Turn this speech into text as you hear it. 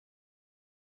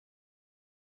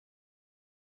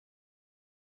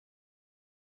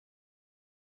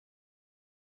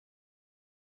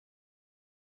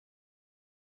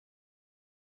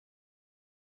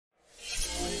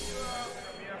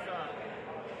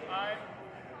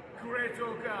クレイト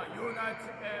ーカーユナイ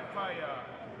テッドエンパイア。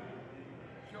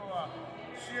今日は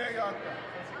試合があった。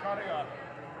そして彼が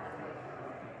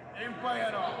エンパイア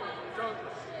の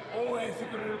応援して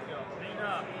くれるんですよ。みん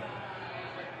な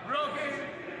ブローキン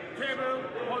ケーブル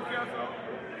ポッドキャスト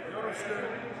よろし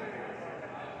く。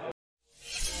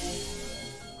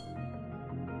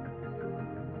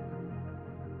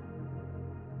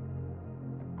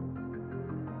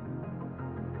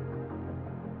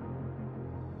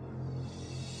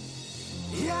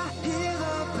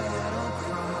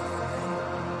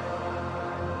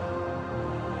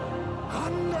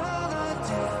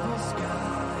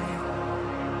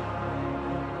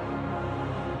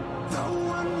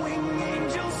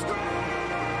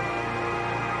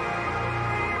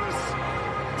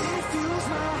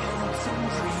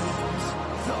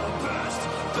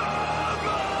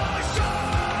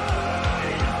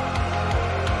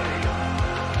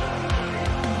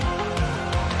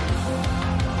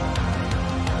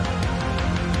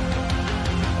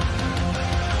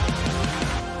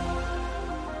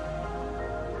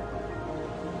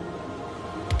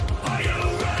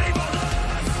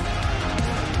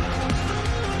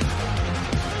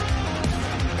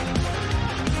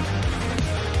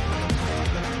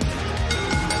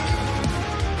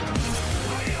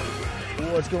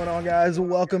What's going on, guys?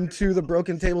 Welcome to the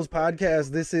Broken Tables podcast.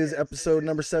 This is episode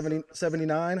number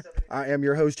 79. I am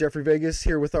your host, Jeffrey Vegas,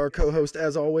 here with our co-host,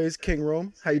 as always, King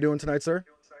Rome. How you doing tonight, sir?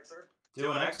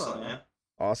 Doing excellent, man.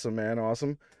 Awesome, man.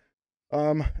 Awesome.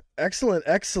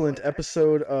 Excellent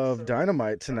episode of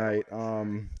Dynamite tonight.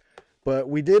 But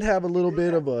we did have a little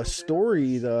bit of a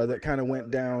story that kind of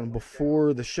went down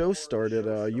before the show started.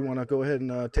 You want to go ahead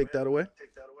and take that away?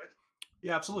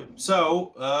 Yeah, absolutely.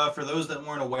 So, for those that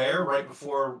weren't aware, right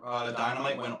before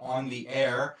Dynamite went on the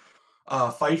air,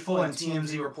 Fightful and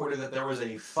TMZ reported that there was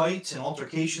an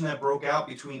altercation that broke out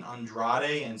between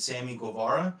Andrade and Sammy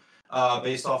Guevara.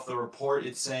 Based off the report,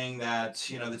 it's saying that,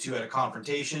 the two had a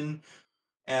confrontation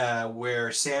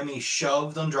where Sammy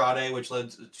shoved Andrade, which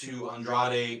led to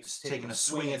Andrade taking a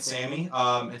swing at Sammy.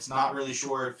 It's not really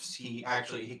sure if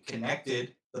he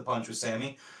connected the punch with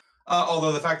Sammy.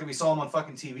 Although the fact that we saw him on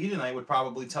fucking TV tonight would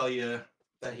probably tell you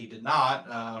that he did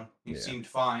not. He seemed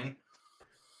fine.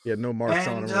 He had no marks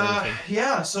on him or anything.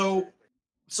 Yeah, so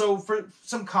for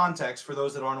some context, for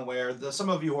those that aren't aware, some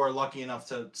of you who are lucky enough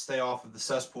to stay off of the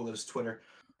cesspool that is Twitter,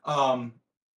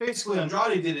 basically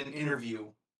Andrade did an interview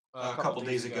a couple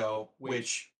days ago,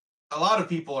 which a lot of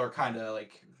people are kind of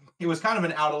like, it was kind of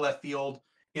an out of left field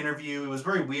interview. It was a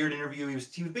very weird interview. He was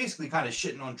basically kind of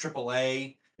shitting on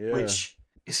AAA, which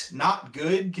is not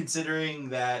good considering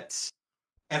that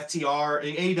FTR,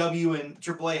 AEW and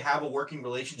AAA have a working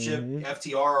relationship. Mm-hmm.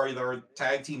 FTR are their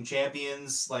tag team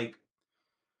champions,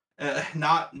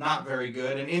 not very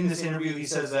good. And in this interview, he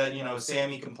says that,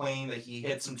 Sammy complained that he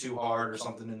hits him too hard or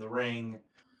something in the ring.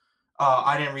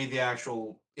 I didn't read the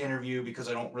actual interview because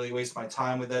I don't really waste my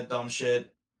time with that dumb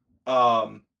shit.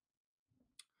 And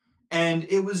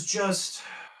it was just...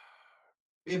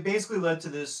 It basically led to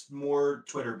this more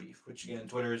Twitter beef, which again,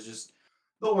 Twitter is just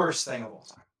the worst thing of all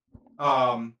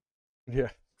time. Yeah.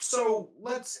 So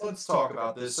let's talk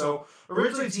about this. So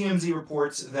originally TMZ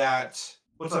reports that,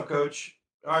 what's up, Coach?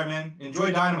 All right, man.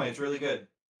 Enjoy Dynamite. It's really good.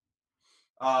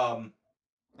 And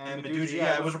Meduji,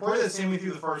 it was reported that Sammy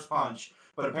threw the first punch,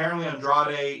 but apparently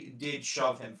Andrade did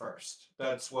shove him first.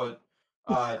 That's what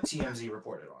TMZ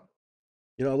reported on.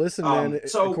 Listen, man,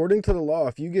 according to the law,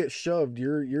 if you get shoved,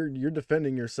 you're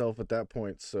defending yourself at that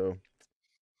point. So,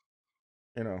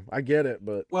 I get it,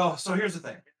 but... Well, so here's the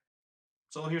thing.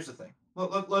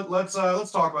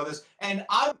 Let's talk about this. And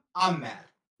I'm mad,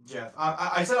 Jeff.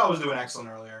 I said I was doing excellent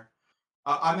earlier.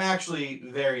 I'm actually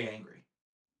very angry.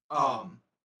 I'm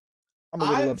a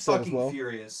little upset as well. I'm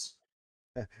furious.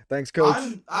 Thanks,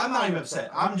 Coach. I'm not even upset.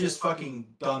 I'm just fucking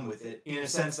done with it in a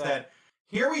sense that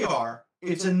here we are.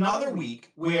 It's another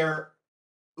week where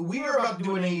we are about to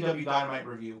do an AEW Dynamite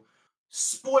review.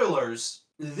 Spoilers,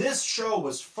 this show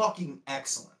was fucking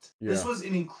excellent. Yeah. This was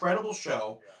an incredible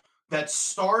show that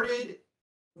started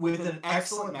with an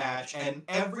excellent match, and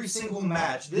every single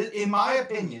match, in my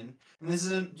opinion, and this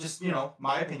isn't just,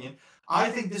 my opinion,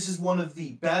 I think this is one of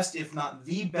the best, if not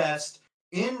the best,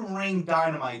 in-ring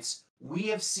Dynamites we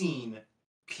have seen,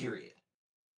 period.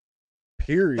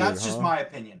 That's just my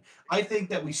opinion. I think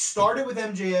that we started with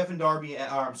MJF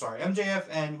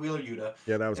and Wheeler Yuta.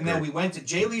 Yeah, that was And great. then we went to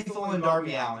Jay Lethal and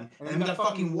Darby Allin. And then we got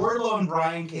fucking Wardlow and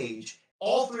Brian Cage.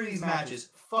 All three of these matches,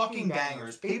 fucking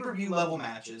bangers, pay-per-view level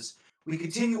matches. We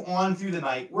continue on through the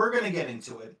night. We're going to get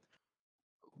into it.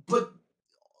 But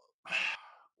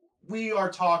we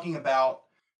are talking about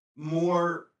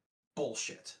more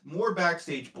bullshit. More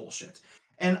backstage bullshit.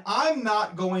 And I'm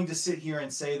not going to sit here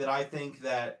and say that I think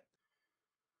that,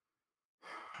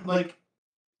 like,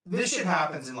 this shit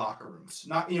happens in locker rooms.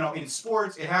 Not, in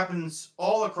sports, it happens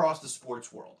all across the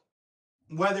sports world.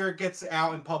 Whether it gets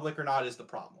out in public or not is the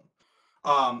problem.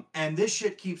 And this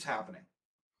shit keeps happening.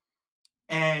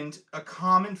 And a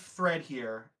common thread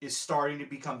here is starting to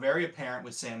become very apparent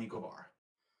with Sammy Guevara.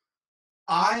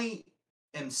 I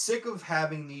am sick of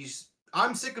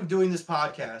I'm sick of doing this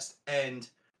podcast and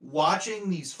watching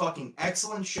these fucking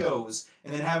excellent shows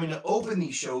and then having to open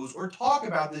these shows or talk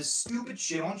about this stupid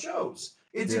shit on shows.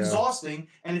 It's exhausting,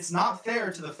 and it's not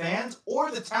fair to the fans or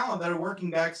the talent that are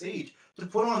working backstage to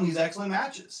put on these excellent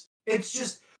matches.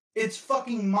 It's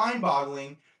fucking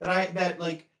mind-boggling that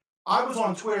I was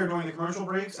on Twitter during the commercial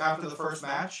breaks after the first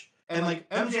match, and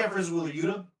MJF versus Wheeler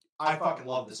Yuta, I fucking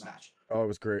love this match. Oh, it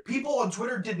was great. People on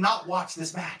Twitter did not watch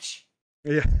this match.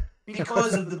 Yeah.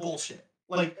 Because of the bullshit.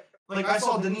 Like I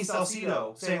saw Denise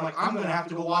Salcido saying, I'm going to have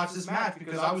to go watch this match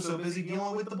because I was so busy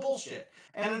dealing with the bullshit.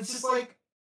 And it's just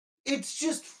it's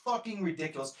just fucking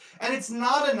ridiculous. And it's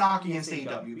not a knock against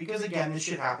AEW because, again, this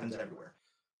shit happens everywhere.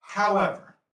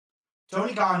 However,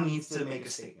 Tony Khan needs to make a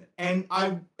statement. And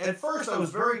at first I was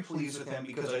very pleased with him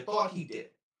because I thought he did.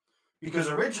 Because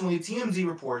originally TMZ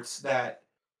reports that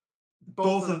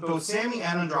both Sammy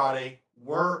and Andrade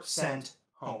were sent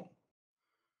home.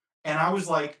 And I was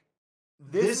like,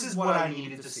 this is what I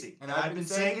needed to see. And I've been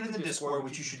saying it in the Discord,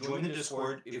 which you should join the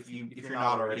Discord if you're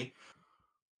not already.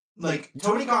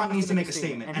 Tony Khan needs to make a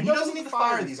statement. And he doesn't need to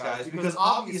fire these guys because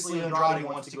obviously Andrade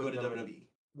wants to go to WWE.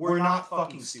 We're not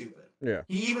fucking stupid. Yeah.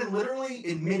 He even literally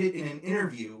admitted in an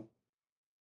interview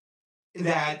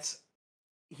that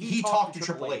he talked to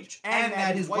Triple H and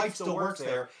that his wife still works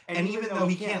there. And even though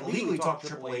he can't legally talk to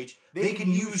Triple H, they can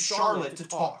use Charlotte to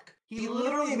talk. He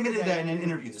literally admitted that in an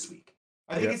interview this week.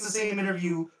 I think it's the same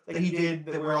interview that he did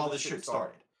where all this shit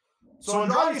started. So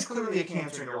Andrade is clearly a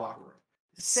cancer in your locker room.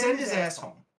 Send his ass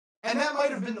home. And that might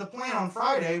have been the plan on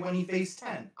Friday when he faced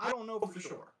 10. I don't know for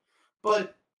sure.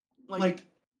 But,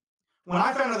 when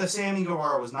I found out that Sammy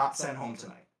Guevara was not sent home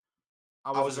tonight,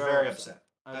 I was very upset.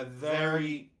 I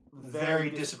very, very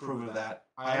disapprove of that.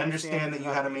 I understand that you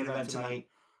had a main event tonight.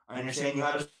 I understand you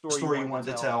had a story you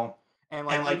wanted to tell. And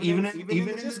even in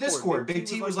the Discord, Big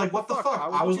T was like, what the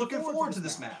fuck? I was looking forward to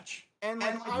this match. And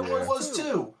I was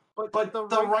too. But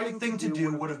the right thing to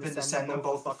do would have been to send them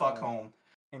both the fuck home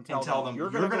and tell them, you're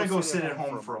going to go sit at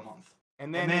home for a month.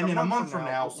 And then in a month from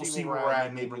now, we'll see where we're at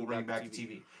and maybe we'll bring it back to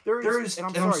TV. There is,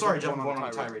 and I'm sorry, John, I'm going on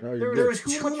a tirade. There is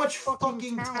too much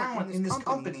fucking talent in this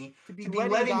company to be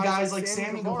letting guys like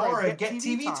Sammy Guevara get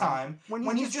TV time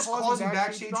when he's just causing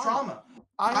backstage drama.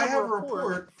 I have a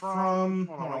report from,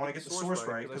 hold on, I want to get the source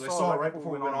right, because I saw it right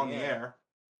before we went on the air.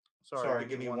 Sorry,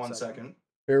 give me 1 second.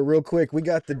 Here, real quick, we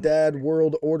got the Dad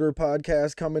World Order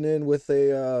podcast coming in with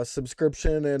a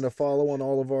subscription and a follow on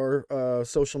all of our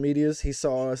social medias. He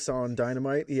saw us on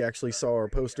Dynamite. He actually saw our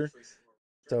poster.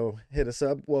 So hit us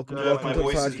up. Welcome to the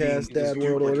podcast, Dad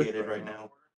World Order. Right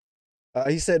now.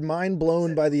 He said, mind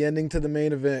blown by the ending to the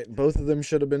main event. Both of them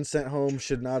should have been sent home,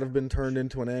 should not have been turned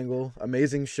into an angle.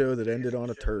 Amazing show that ended on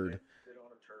a turd.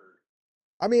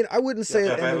 I mean, I wouldn't say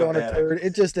it ended on a turd.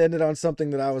 It just ended on something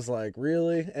that I was like,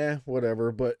 really?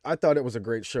 Whatever. But I thought it was a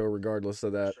great show regardless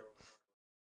of that.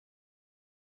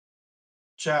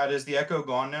 Chad, is the echo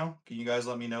gone now? Can you guys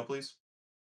let me know, please?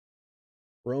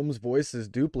 Rome's voice is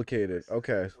duplicated.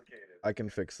 Okay. I can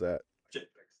fix that.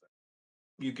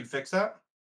 You can fix that?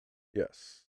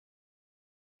 Yes.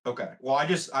 Okay. Well,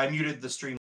 I muted the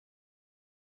stream.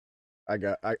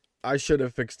 I should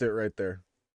have fixed it right there.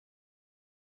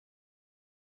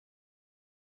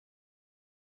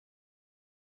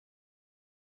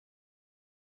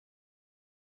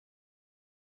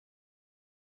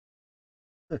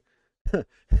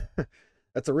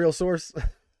 That's a real source.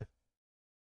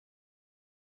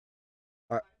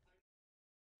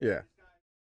 Yeah.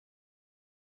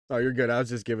 Oh, you're good. I was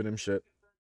just giving him shit.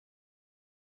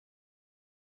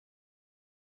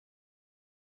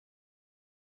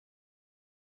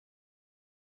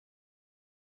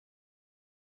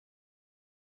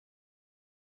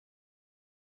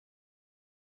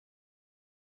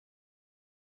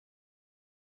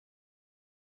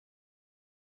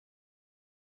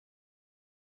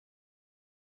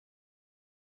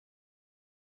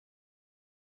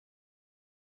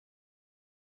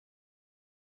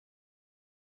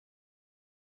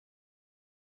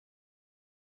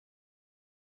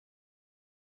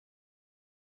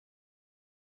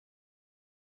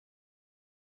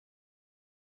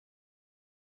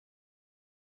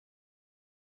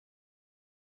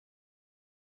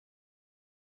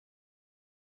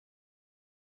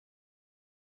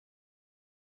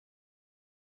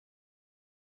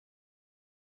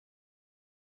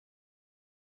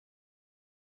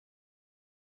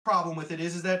 problem with it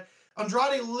is that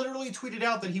Andrade literally tweeted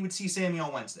out that he would see Sammy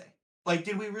on Wednesday. Like,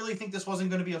 did we really think this wasn't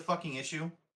going to be a fucking issue?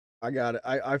 I got it.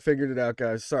 I figured it out,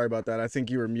 guys. Sorry about that. I think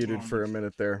you were muted for a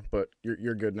minute there, but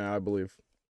you're good now, I believe.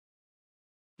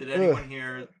 Did anyone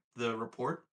hear the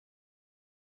report?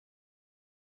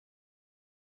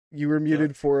 You were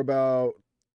muted for about,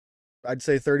 I'd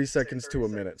say 30 seconds to a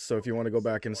minute. So if you want to go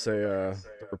back and say the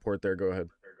report there, go ahead.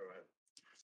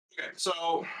 Okay,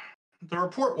 so the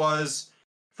report was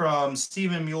from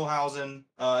Steven Muehlhausen,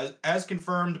 as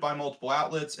confirmed by multiple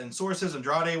outlets and sources.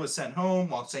 Andrade was sent home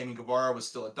while Sammy Guevara was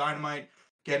still at Dynamite,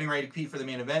 getting ready to compete for the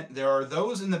main event. There are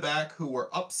those in the back who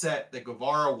were upset that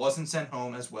Guevara wasn't sent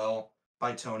home as well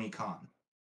by Tony Khan.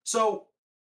 So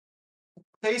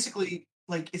basically,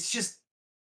 like, it's just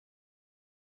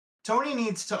Tony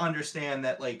needs to understand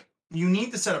that, like, you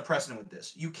need to set a precedent with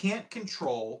this. You can't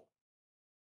control.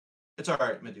 It's all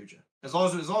right, Meduja. As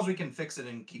long as we can fix it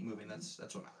and keep moving, that's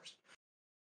what matters.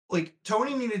 Like,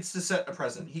 Tony needs to set a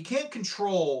precedent. He can't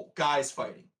control guys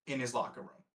fighting in his locker room.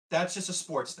 That's just a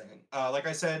sports thing. Like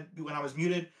I said when I was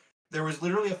muted, there was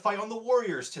literally a fight on the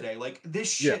Warriors today. Like,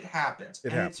 this shit happens,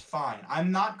 it's fine.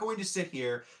 I'm not going to sit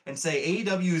here and say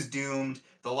AEW is doomed,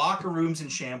 the locker room's in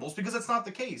shambles, because that's not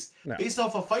the case. No. Based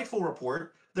off a Fightful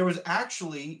report, there was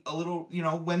actually a little,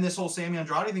 when this whole Sammy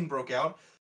Andrade thing broke out,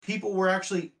 people were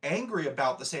actually angry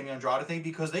about the Sammy Andrade thing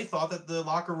because they thought that the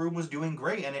locker room was doing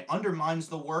great, and it undermines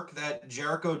the work that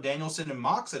Jericho, Danielson, and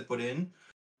Mox had put in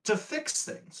to fix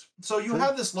things. So you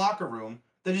have this locker room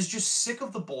that is just sick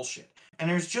of the bullshit, and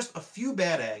there's just a few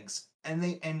bad eggs,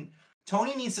 and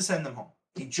Tony needs to send them home.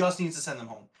 He just needs to send them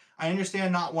home. I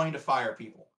understand not wanting to fire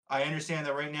people. I understand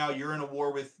that right now you're in a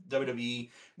war with WWE.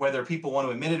 Whether people want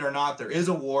to admit it or not, there is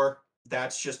a war.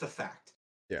 That's just a fact.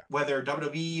 Yeah. Whether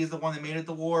WWE is the one that made it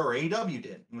the war or AEW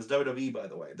did. It was WWE, by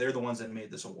the way. They're the ones that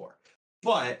made this a war.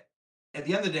 But at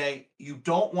the end of the day, you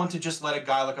don't want to just let a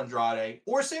guy like Andrade,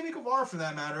 or Sammy Guevara for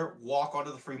that matter, walk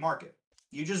onto the free market.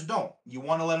 You just don't. You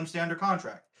want to let him stay under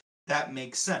contract. That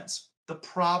makes sense. The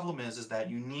problem is that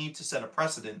you need to set a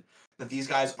precedent that these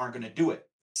guys aren't going to do it.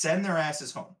 Send their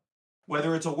asses home.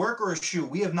 Whether it's a work or a shoe,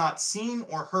 we have not seen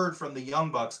or heard from the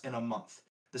Young Bucks in a month.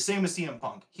 The same as CM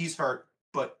Punk. He's hurt,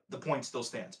 but the point still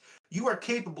stands. You are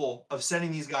capable of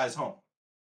sending these guys home.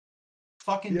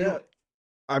 Fucking do it.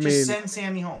 Just send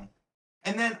Sammy home.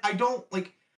 And then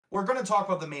we're going to talk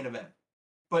about the main event,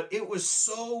 but it was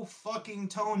so fucking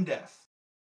tone deaf.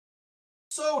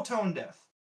 So tone deaf.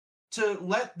 To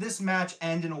let this match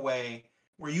end in a way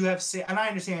where you have, and I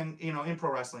understand, in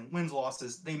pro wrestling, wins,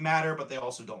 losses, they matter, but they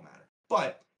also don't matter.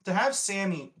 But to have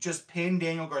Sammy just pin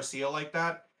Daniel Garcia like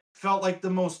that felt like the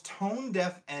most tone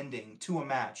deaf ending to a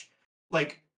match.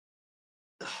 Like,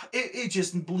 it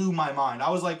just blew my mind. I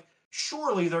was like,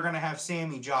 surely they're going to have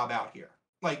Sammy job out here.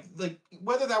 Like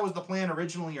whether that was the plan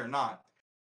originally or not,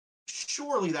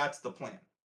 surely that's the plan.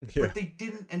 Yeah. But they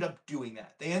didn't end up doing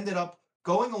that. They ended up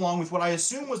going along with what I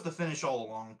assume was the finish all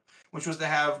along, which was to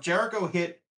have Jericho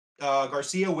hit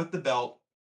Garcia with the belt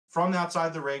from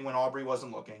outside the ring when Aubrey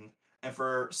wasn't looking, and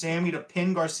for Sammy to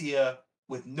pin Garcia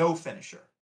with no finisher.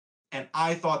 And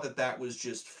I thought that was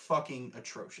just fucking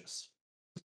atrocious.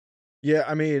 Yeah,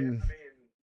 I mean,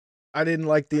 I didn't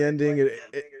like the ending.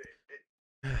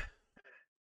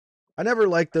 I never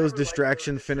liked those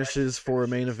distraction finishes for a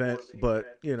main event,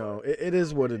 but, it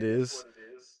is what it is.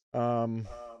 Well,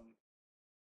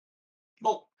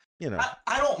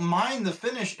 I don't mind the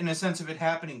finish in a sense of it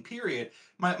happening, period.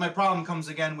 My problem comes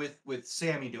again with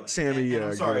Sammy doing it. And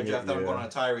I'm sorry, Jeff, that I'm going on a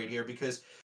tirade here because,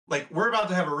 we're about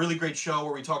to have a really great show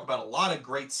where we talk about a lot of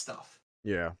great stuff.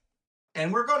 Yeah.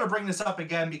 And we're going to bring this up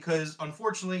again because,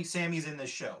 unfortunately, Sammy's in this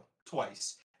show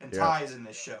twice. And Ty's in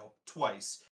this show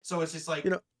twice. So it's just like...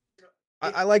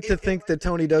 I like to think that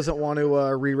Tony doesn't want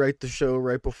to rewrite the show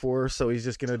right before, so he's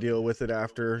just going to deal with it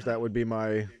after. That would be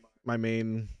my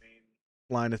main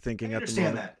line of thinking at the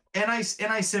moment. I understand that.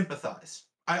 And I sympathize.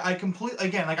 I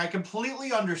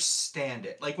completely understand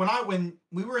it. Like when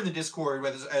we were in the Discord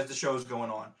as the show was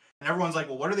going on, and everyone's like,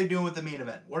 well, what are they doing with the main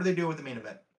event? What are they doing with the main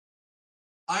event?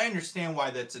 I understand why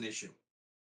that's an issue.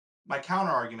 My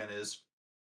counter argument is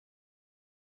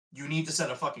you need to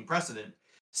set a fucking precedent.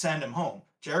 Send him home.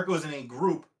 Jericho is in a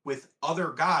group with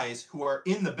other guys who are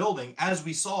in the building. As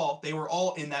we saw, they were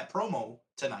all in that promo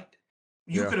tonight.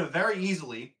 You could have very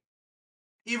easily,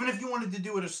 even if you wanted to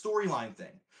do it a storyline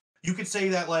thing, you could say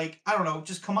that, I don't know,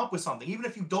 just come up with something. Even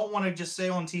if you don't want to just say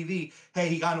on TV, hey,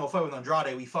 he got into a fight with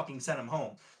Andrade, we fucking sent him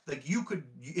home.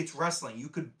 It's wrestling. You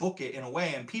could book it in a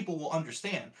way and people will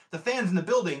understand. The fans in the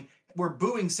building were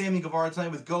booing Sammy Guevara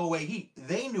tonight with Go Away Heat.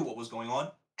 They knew what was going on.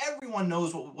 Everyone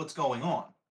knows what's going on.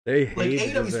 They Like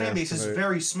hated his AEW's fan ass base is tonight.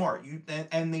 very smart.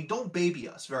 And they don't baby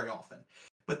us very often.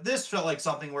 But this felt like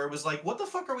something where it was like, what the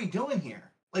fuck are we doing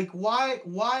here? Like, why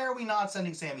are we not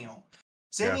sending Sammy home?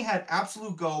 Sammy had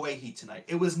absolute go away heat tonight.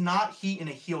 It was not heat in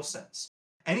a heel sense.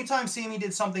 Anytime Sammy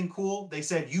did something cool, they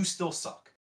said, "You still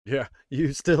suck." Yeah,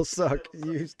 you still suck.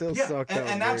 You still suck.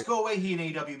 And that's go away heat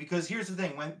in AEW, because here's the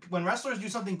thing: when wrestlers do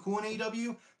something cool in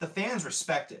AEW, the fans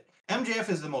respect it. MJF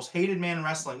is the most hated man in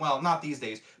wrestling. Well, not these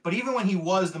days, but even when he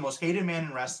was the most hated man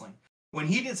in wrestling, when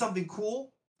he did something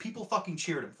cool, people fucking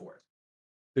cheered him for it.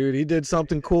 Dude, he did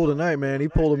something cool tonight, man. He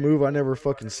pulled a move I never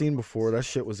fucking seen before. That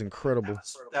shit was incredible.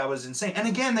 That was insane. And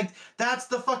again, like, that's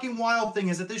the fucking wild thing,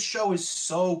 is that this show is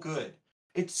so good.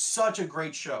 It's such a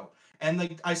great show. And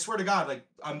like, I swear to God, like,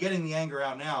 I'm getting the anger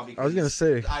out now because I was gonna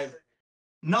say, I've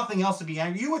nothing else to be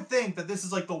angry. You would think that this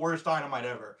is like the worst Dynamite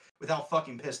ever with how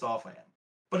fucking pissed off I am.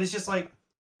 But it's just like,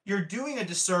 you're doing a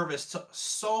disservice to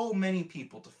so many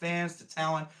people, to fans, to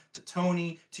talent, to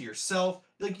Tony, to yourself.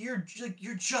 Like, you're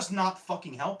just not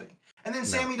fucking helping. And then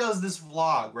Sammy does this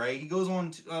vlog, right? He goes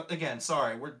on to, again,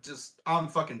 sorry, I'm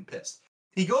fucking pissed.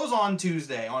 He goes on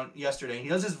yesterday, and he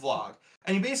does his vlog,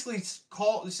 and he basically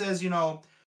says,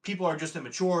 people are just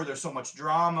immature, there's so much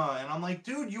drama, and I'm like,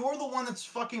 dude, you're the one that's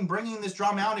fucking bringing this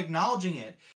drama out and acknowledging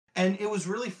it. And it was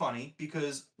really funny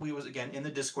because we was, again, in the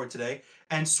Discord today,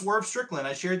 and Swerve Strickland,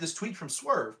 I shared this tweet from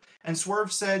Swerve, and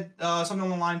Swerve said something along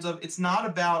the lines of, it's not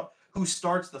about who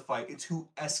starts the fight, it's who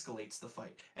escalates the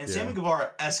fight. And Sammy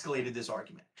Guevara escalated this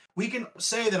argument. We can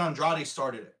say that Andrade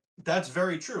started it. That's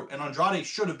very true. And Andrade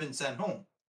should have been sent home.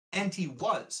 And he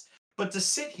was. But to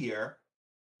sit here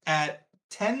at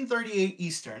 10:38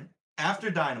 Eastern, after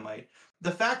Dynamite,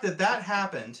 the fact that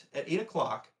happened at 8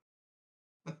 o'clock,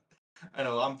 I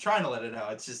know, I'm trying to let it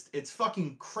out. It's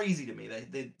fucking crazy to me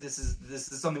that this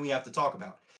is something we have to talk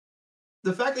about.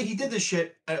 The fact that he did this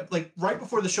shit like right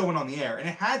before the show went on the air, and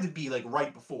it had to be like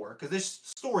right before, because this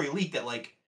story leaked at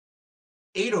like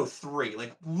 8:03,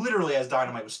 like literally as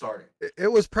Dynamite was starting.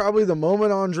 it was probably the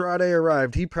moment Andrade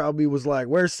arrived. He probably was like,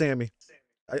 "Where's Sammy?"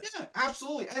 Yeah,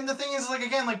 absolutely. And the thing is, like,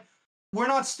 again, like, we're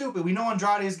not stupid. We know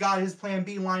Andrade's got his plan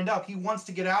B lined up. He wants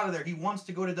to get out of there. He wants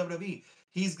to go to WWE.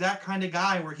 He's that kind of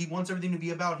guy where he wants everything to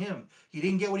be about him. He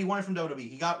didn't get what he wanted from WWE.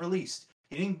 He got released.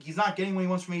 He's not getting what he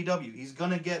wants from AEW. He's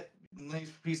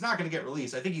not going to get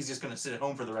released. I think he's just going to sit at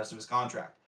home for the rest of his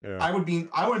contract. Yeah. I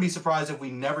wouldn't be surprised if we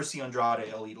never see Andrade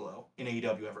El Idolo in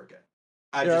AEW ever again.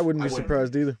 I wouldn't be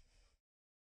surprised either.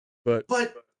 But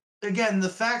again, the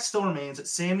fact still remains that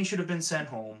Sammy should have been sent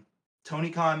home.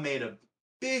 Tony Khan made a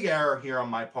big error here on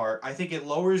my part. I think it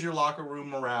lowers your locker room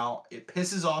morale. It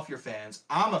pisses off your fans.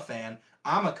 I'm a fan.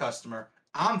 I'm a customer.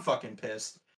 I'm fucking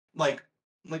pissed. Like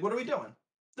what are we doing?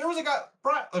 There was a guy,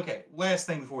 okay, last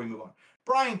thing before we move on.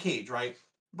 Brian Cage, right?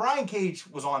 Brian Cage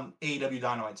was on AEW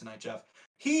Dynamite tonight, Jeff.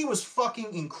 He was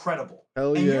fucking incredible.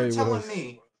 Hell and yeah, you're he telling was.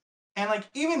 me, and like,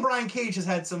 even Brian Cage has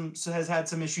had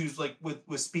some issues like with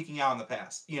speaking out in the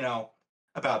past,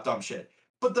 about dumb shit.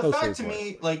 But the fact to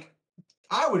me, like,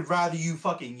 I would rather you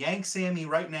fucking yank Sammy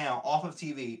right now off of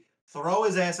TV, throw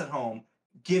his ass at home,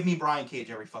 give me Brian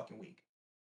Cage every fucking week.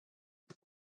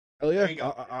 Hell yeah,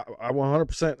 I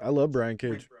 100%. I love Brian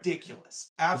Cage.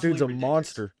 Ridiculous. Absolutely Dude's a ridiculous.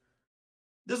 Monster.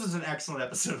 This was an excellent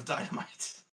episode of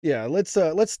Dynamite. Yeah, let's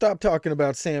stop talking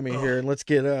about Sammy here and let's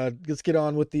get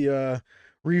on with the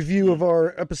review of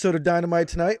our episode of Dynamite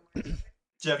tonight.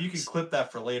 Jeff, you can clip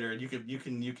that for later, and you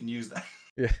can use that.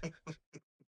 Yeah.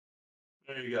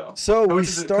 There you go. So we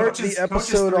start the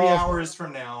episode off 3 hours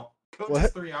from now.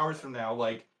 Coaches 3 hours from now,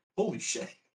 like, holy shit.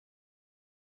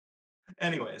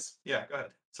 Anyways, yeah, go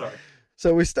ahead. Sorry.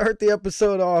 So we start the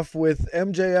episode off with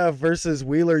MJF versus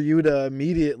Wheeler Yuta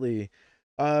immediately.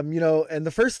 And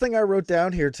the first thing I wrote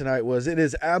down here tonight was it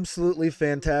is absolutely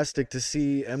fantastic to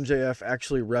see MJF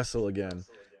actually wrestle again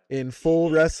in full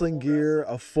wrestling gear,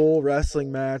 a full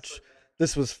wrestling match.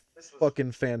 This was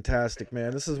fucking fantastic,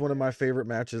 man. This is one of my favorite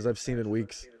matches I've seen in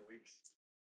weeks.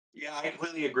 Yeah, I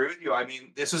completely agree with you. I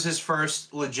mean, this was his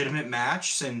first legitimate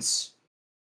match since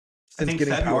getting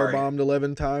February. powerbombed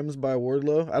 11 times by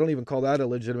Wardlow. I don't even call that a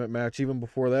legitimate match even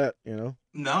before that,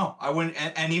 No, I wouldn't.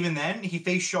 And even then, he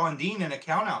faced Shawn Dean in a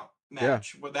countout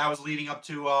match. Yeah. That was leading up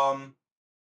to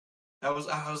I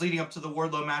was leading up to the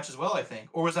Wardlow match as well, I think.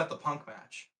 Or was that the Punk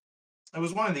match? It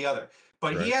was one or the other.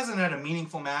 But He hasn't had a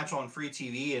meaningful match on free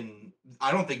TV in,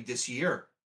 I don't think, this year.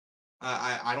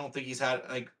 I don't think he's had,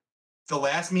 like, the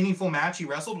last meaningful match he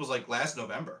wrestled was like last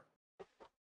November.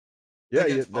 Yeah,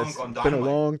 that's been a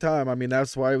long time. I mean,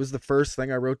 that's why it was the first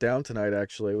thing I wrote down tonight,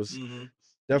 actually. It was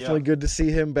definitely good to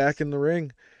see him back in the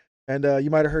ring. And you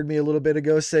might have heard me a little bit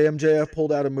ago say MJF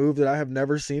pulled out a move that I have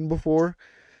never seen before.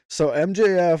 So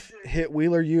MJF hit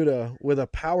Wheeler Yuta with a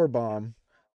power bomb,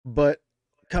 but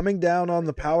coming down on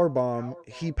the power bomb,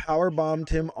 he power bombed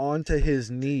him onto his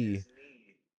knee.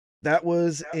 That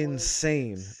was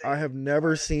insane. I have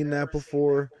never seen that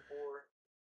before.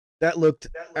 That looked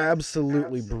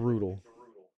absolutely brutal.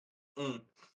 Mm.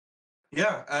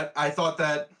 Yeah, I thought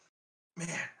that, man,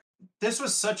 this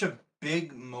was such a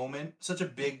big moment, such a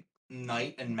big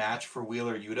night and match for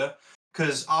Wheeler Yuta,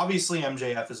 because obviously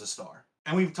MJF is a star,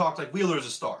 and we've talked like Wheeler is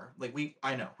a star. Like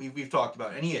I know we've talked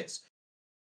about it, and he is.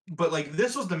 But like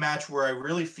this was the match where I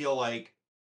really feel like,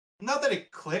 not that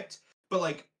it clicked, but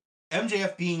like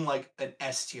MJF being like an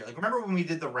S tier. Like remember when we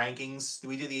did the rankings?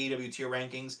 We did the AEW tier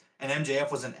rankings, and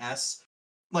MJF was an S.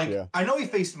 Like Yeah. I know he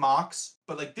faced Mox,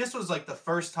 but like this was like the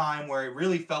first time where it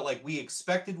really felt like we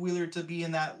expected Wheeler to be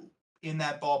in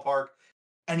that ballpark,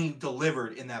 and he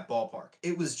delivered in that ballpark.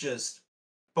 It was just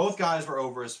both guys were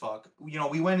over as fuck. You know,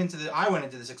 I went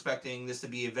into this expecting this to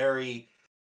be a very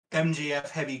MJF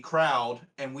heavy crowd,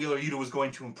 and Wheeler Yuta was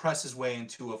going to impress his way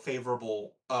into a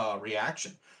favorable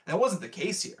reaction. And that wasn't the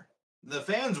case here. The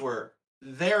fans were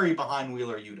very behind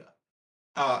Wheeler Yuta.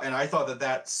 And I thought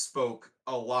that spoke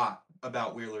a lot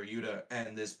about Wheeler Yuta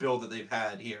and this build that they've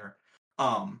had here.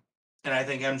 And I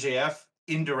think MJF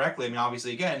indirectly, I mean,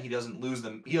 obviously, again, he doesn't lose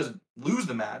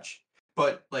the match,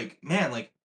 but like, man,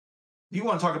 like, you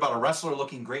want to talk about a wrestler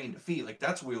looking great in defeat? Like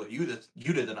that's Wheeler Yuta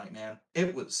tonight, man.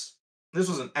 This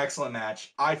was an excellent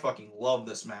match. I fucking love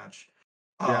this match.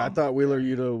 Yeah, I thought Wheeler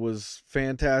Yuta was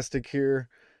fantastic here.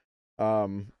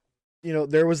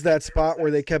 There was that spot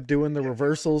where they kept doing the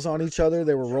reversals on each other.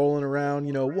 They were rolling around,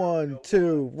 1,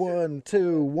 2, 1,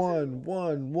 2, 1,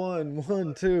 1, 1,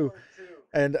 1, 2.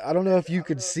 And I don't know if you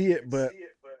could see it, but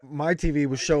my TV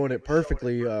was showing it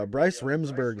perfectly. Bryce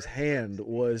Remsburg's hand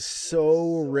was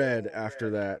so red after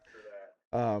that.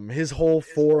 His whole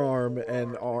forearm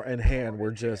and hand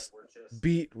were just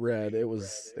beat red. It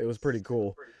was pretty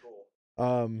cool.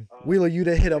 Wheeler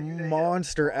Yuta hit a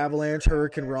monster avalanche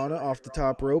Hurricane Rana off the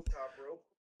top rope.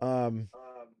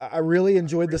 I really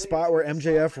enjoyed the spot where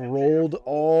MJF rolled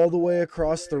all the way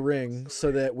across the ring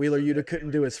so that Wheeler Yuta couldn't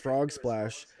do his frog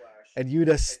splash, and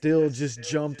Yuta still just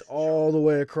jumped all the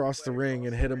way across the ring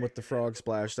and hit him with the frog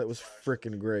splash. That was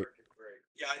freaking great.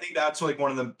 Yeah, I think that's like one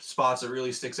of the spots that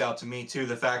really sticks out to me too.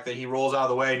 The fact that he rolls out of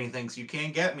the way and he thinks you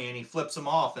can't get me, and he flips him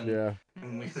off, and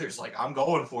Wheeler's like, I'm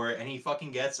going for it, and he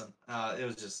fucking gets him. It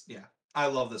was just, I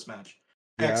love this match.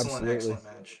 Excellent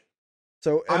match.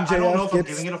 So MJF I don't know if I'm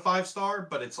giving it a 5-star,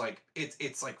 but it's like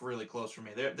really close for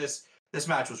me. This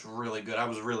match was really good. I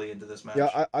was really into this match.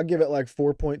 Yeah, I give it like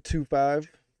 4.25,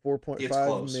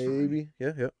 4.5 maybe.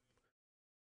 Yeah.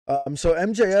 So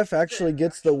MJF actually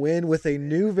gets the win with a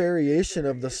new variation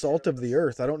of the Salt of the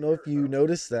Earth. I don't know if you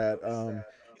noticed that.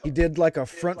 He did like a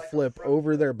front flip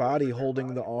over their body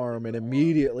holding the arm and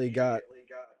immediately got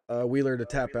Wheeler to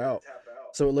tap out.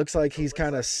 So it looks like he's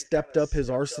kind of stepped up his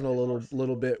arsenal a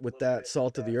little bit with that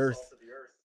Salt of the Earth.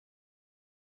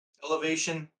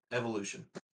 Elevation, evolution.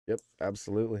 Yep,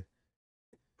 absolutely.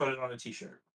 Put it on a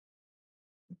t-shirt.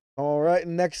 All right,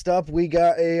 next up we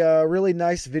got a really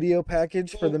nice video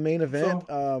package for the main event.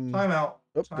 Time out.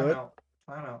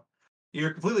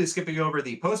 You're completely skipping over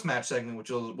the post-match segment,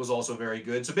 which was also very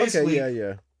good. So basically,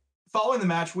 following the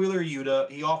match, Wheeler Yuta,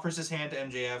 he offers his hand to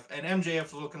MJF, and MJF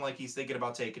is looking like he's thinking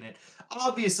about taking it.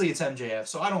 Obviously, it's MJF,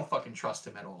 so I don't fucking trust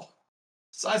him at all.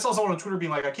 So I saw someone on Twitter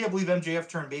being like, I can't believe MJF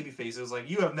turned babyface. It was like,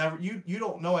 you don't know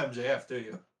MJF, do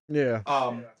you? Yeah.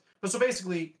 But so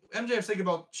basically, MJF's thinking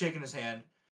about shaking his hand.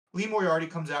 Lee Moriarty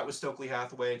comes out with Stokely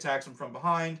Hathaway, attacks him from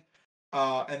behind.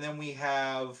 And then we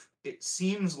have, it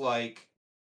seems like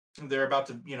they're about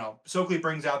to, Stokely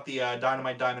brings out the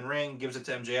Dynamite Diamond Ring, gives it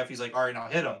to MJF. He's like, all right, now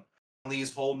hit him.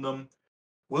 Lee's holding him.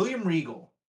 William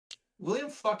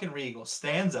fucking Regal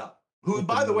stands up, who,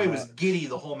 by the way, was giddy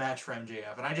the whole match for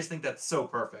MJF. And I just think that's so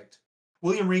perfect.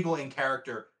 William Regal in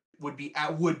character would be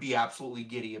absolutely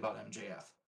giddy about MJF.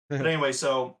 But anyway,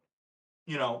 so,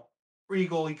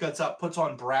 Regal, he cuts up, puts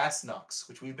on brass knucks,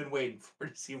 which we've been waiting for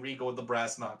to see Regal with the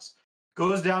brass knucks.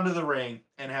 Goes down to the ring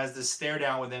and has this stare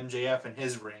down with MJF in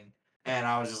his ring. And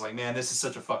I was just like, man, this is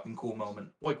such a fucking cool moment.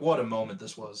 Like, what a moment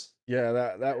this was. Yeah,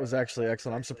 that was actually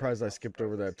excellent. I'm surprised I skipped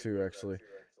over that too, actually.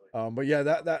 But yeah,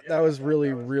 that was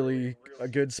really, really a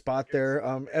good spot there.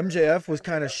 MJF was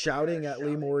kind of shouting at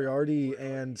Lee Moriarty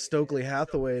and Stokely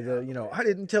Hathaway that, I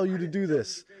didn't tell you to do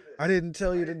this. I didn't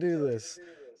tell you to do this.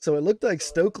 So it looked like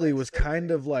Stokely was kind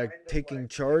of like taking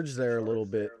charge there a little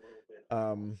bit.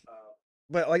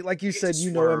 But like you said,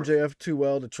 MJF too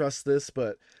well to trust this,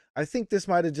 but I think this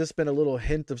might have just been a little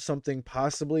hint of something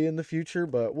possibly in the future,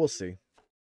 but we'll see.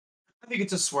 I think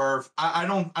it's a swerve. I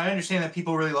understand that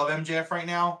people really love MJF right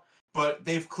now, but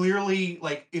they've clearly,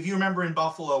 like, if you remember in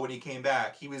Buffalo when he came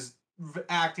back, he was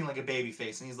acting like a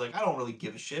babyface, and he's like, I don't really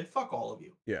give a shit. Fuck all of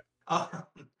you. Yeah. Um,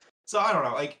 so I don't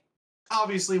know. Like,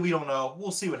 obviously we don't know.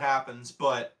 We'll see what happens.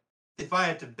 But if I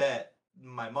had to bet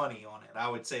my money on it, I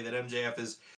would say that MJF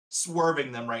is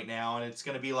swerving them right now, and it's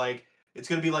gonna be like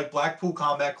Blackpool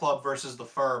Combat Club versus the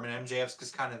Firm, and MJF's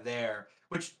just kind of there.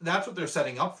 Which that's what they're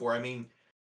setting up for. I mean,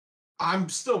 I'm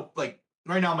still like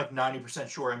right now. I'm like 90%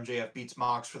 sure MJF beats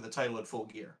Mox for the title at Full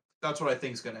Gear. That's what I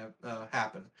think is gonna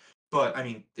happen. But I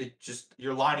mean, it just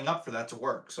you're lining up for that to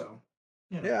work. So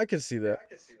Yeah, I can see that.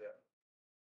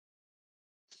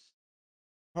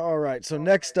 All right, so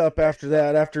next up after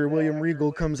that, after William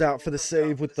Regal comes out for the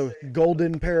save with the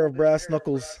golden pair of brass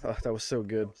knuckles, oh, that was so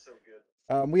good.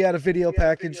 We had a video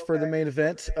package for the main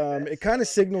event. It kind of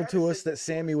signaled to us that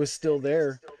Sammy was still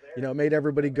there. You know, made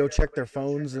everybody go check their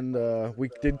phones, and we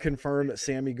did confirm that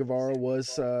Sammy Guevara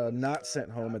was not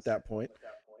sent home at that point.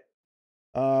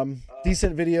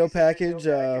 Decent video package.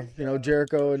 You know,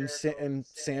 Jericho and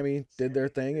Sammy did their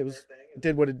thing. It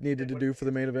did what it needed to do for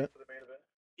the main event.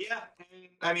 Yeah,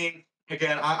 I mean,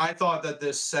 again, I thought that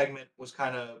this segment was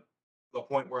kind of the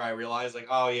point where I realized, like,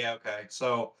 oh yeah, okay.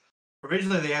 So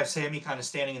originally they have Sammy kind of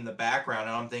standing in the background,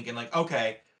 and I'm thinking, like,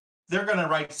 okay, they're gonna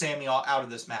write Sammy out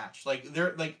of this match. Like,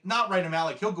 they're like not write him out,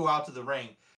 like he'll go out to the ring,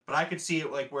 but I could see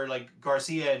it like where like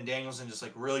Garcia and Danielson just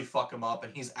like really fuck him up,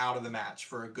 and he's out of the match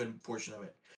for a good portion of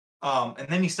it. And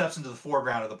then he steps into the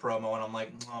foreground of the promo, and I'm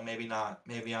like, oh, maybe not.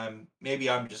 Maybe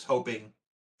I'm just hoping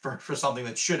for something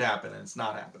that should happen, and it's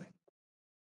not happening.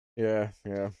 Yeah.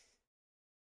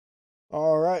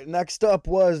 All right, next up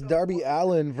was Darby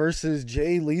Allin versus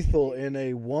Jay Lethal in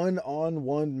a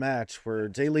one-on-one match where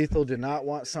Jay Lethal did not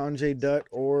want Sanjay Dutt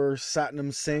or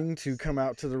Satnam Singh to come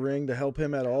out to the ring to help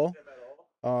him at all.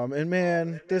 And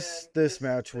man, this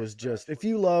match was just, if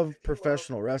you love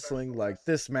professional wrestling, like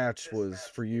this match was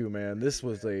for you, man. This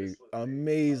was a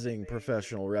amazing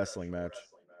professional wrestling match.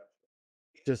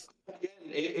 Just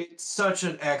it's such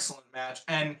an excellent match,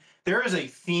 and there is a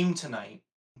theme tonight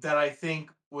that I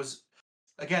think was,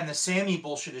 again, the Sammy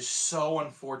bullshit is so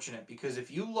unfortunate because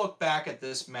if you look back at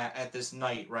this at this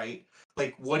night, right,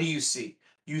 like what do you see?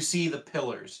 You see the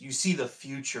pillars, you see the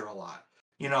future a lot.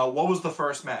 You know, what was the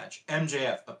first match?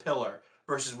 MJF, a pillar,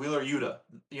 versus Wheeler Yuta,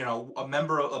 you know,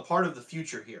 a part of the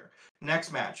future here.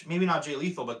 Next match, maybe not Jay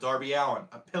Lethal, but Darby Allin,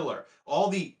 a pillar. All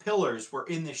the pillars were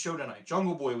in this show tonight.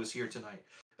 Jungle Boy was here tonight.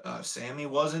 Sammy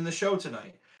was in the show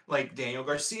tonight. Like Daniel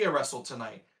Garcia wrestled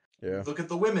tonight. yeah. Look at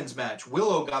the women's match.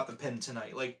 Willow got the pin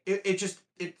tonight. Like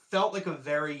it felt like a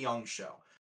very young show.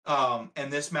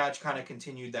 And this match kind of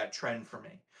continued that trend for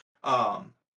me.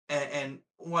 And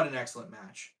what an excellent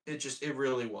match. It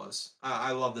really was.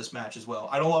 I love this match as well.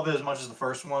 I don't love it as much as the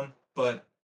first one, but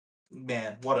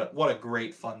man, what a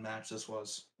great fun match this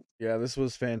was. Yeah, this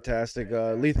was fantastic.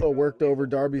 Lethal worked over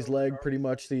Darby's leg pretty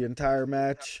much the entire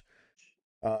match.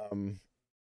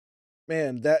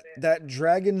 Man, that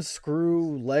dragon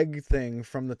screw leg thing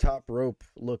from the top rope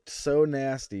looked so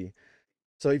nasty.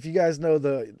 So if you guys know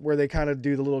where they kind of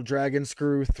do the little dragon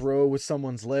screw throw with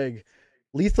someone's leg,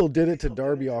 Lethal did it to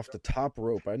Darby off the top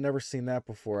rope. I'd never seen that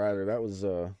before either.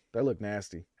 That looked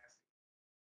nasty.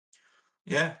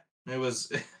 Yeah, it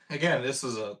was. Again, this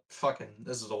is a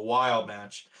wild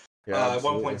match. Yeah, at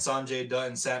one point, Sanjay Dutt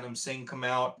and Satnam Singh come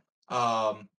out.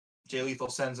 Jay Lethal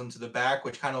sends him to the back,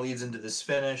 which kind of leads into this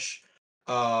finish,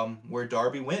 where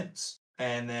Darby wins.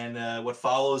 And then what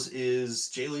follows is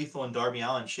Jay Lethal and Darby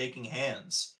Allin shaking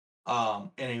hands.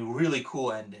 And a really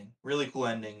cool ending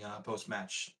post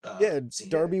match. Scene.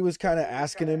 Darby was kind of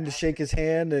asking him to shake his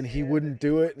hand, and he wouldn't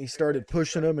do it, and he started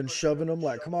pushing him and shoving him,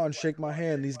 like, "Come on, shake my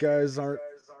hand. These guys aren't,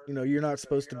 you know, you're not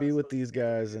supposed to be with these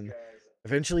guys." And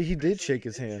eventually, he did shake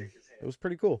his hand. It was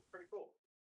pretty cool.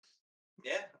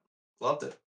 Yeah, loved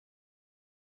it.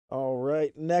 All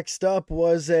right, next up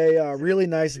was a really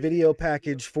nice video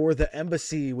package for the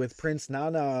Embassy with Prince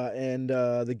Nana and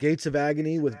the Gates of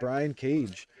Agony with Brian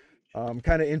Cage.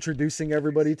 Kind of introducing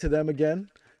everybody to them again.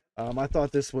 I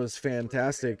thought this was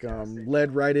fantastic.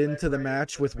 Led right into the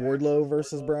match with Wardlow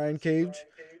versus Brian Cage.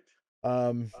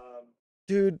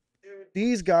 Dude,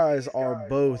 these guys are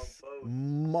both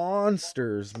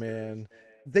monsters, man.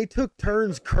 They took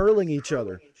turns curling each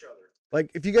other.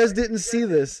 Like, if you guys didn't see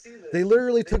this, they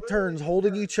literally took turns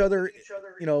holding each other,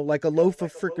 you know, like a loaf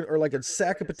of freaking, or like a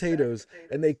sack of potatoes,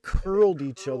 and they curled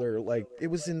each other. Like, it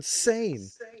was insane.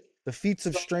 The feats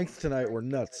of strength tonight were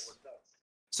nuts.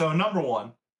 So, number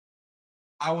one,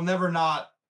 I will never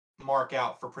not mark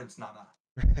out for Prince Nana.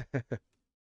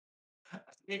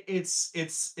 It's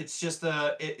just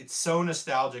it's so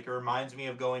nostalgic. It reminds me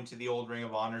of going to the old Ring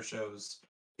of Honor shows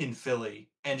in Philly,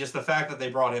 and just the fact that they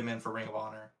brought him in for Ring of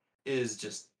Honor is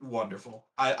just wonderful.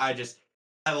 I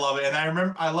love it,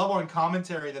 and I love on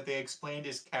commentary that they explained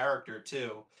his character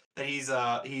too. That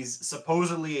he's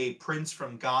supposedly a prince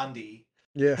from Gandhi,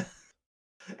 Yeah.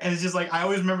 and it's just like I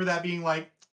always remember that being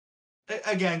like,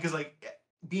 again, because like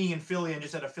being in Philly and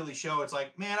just at a Philly show, it's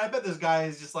like, man, I bet this guy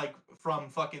is just like from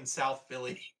fucking South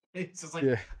Philly. It's just like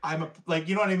Yeah.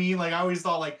 you know what I mean? Like I always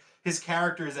thought like his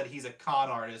character is that he's a con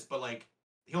artist, but like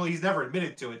he's never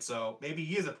admitted to it, so maybe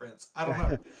he is a prince. I don't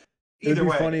know. It would Either be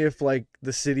way, funny if like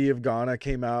the city of Ghana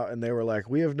came out and they were like,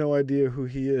 "We have no idea who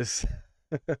he is."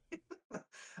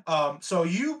 so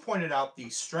you pointed out the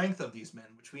strength of these men,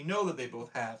 which we know that they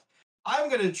both have. I'm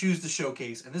going to choose to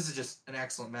showcase, and this is just an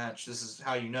excellent match. This is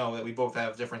how you know that we both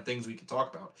have different things we can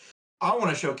talk about. I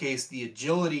want to showcase the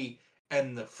agility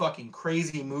and the fucking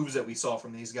crazy moves that we saw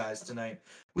from these guys tonight.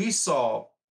 We saw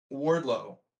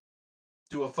Wardlow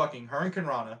do a fucking Hurricane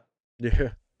Rana Yeah.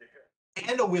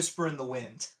 and a Whisper in the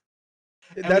Wind.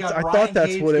 I thought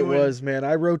that's what it was, man.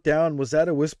 I wrote down, was that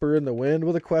a whisper in the wind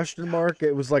with a question mark?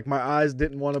 It was like my eyes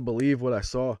didn't want to believe what I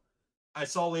saw. I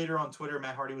saw later on Twitter,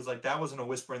 Matt Hardy was like, that wasn't a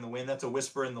whisper in the wind. That's a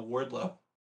whisper in the Wardlow.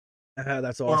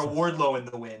 That's awesome. Or a Wardlow in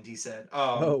the wind, he said.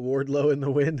 Wardlow in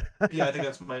the wind. Yeah, I think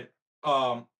that's my...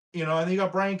 and then you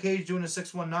got Brian Cage doing a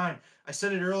 619. I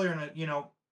said it earlier, and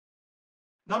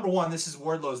number one, this is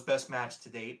Wardlow's best match to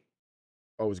date.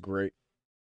 Oh, it was great.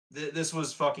 This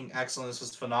was fucking excellent. This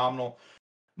was phenomenal.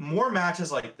 More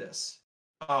matches like this.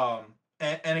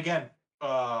 And again,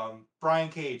 Brian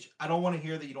Cage. I don't want to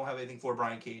hear that you don't have anything for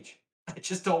Brian Cage. I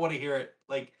just don't want to hear it.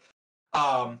 Like,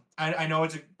 I know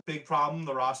it's a big problem,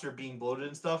 the roster being bloated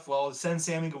and stuff. Well, send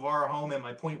Sammy Guevara home, and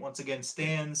my point once again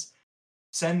stands.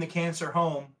 Send the cancer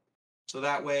home, so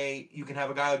that way you can have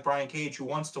a guy like Brian Cage who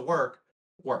wants to work.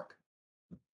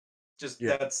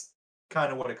 That's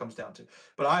kind of what it comes down to.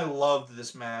 But I loved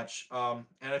this match, and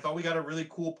I thought we got a really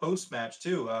cool post match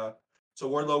too. So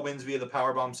Wardlow wins via the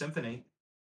Powerbomb Symphony.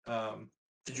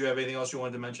 Did you have anything else you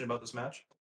wanted to mention about this match?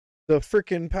 The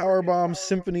freaking Powerbomb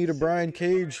Symphony to Brian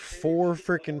Cage, 4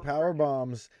 freaking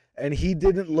Powerbombs, and he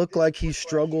didn't look like he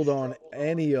struggled on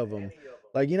any of them.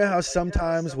 Like, you know how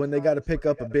sometimes when they got to pick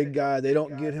up a big guy, they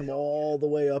don't get him all the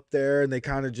way up there and they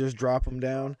kind of just drop him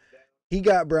down? He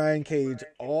got Brian Cage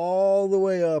all the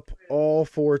way up all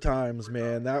 4 times,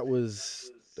 man. That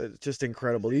was just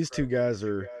incredible. These two guys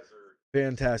are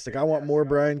fantastic. I want more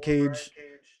Brian Cage.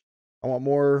 I want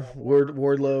more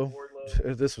Wardlow.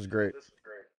 This was great.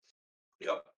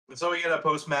 Yep. So we get a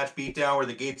post-match beatdown where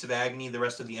the Gates of Agony, the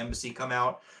rest of the embassy come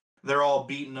out. They're all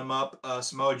beating him up.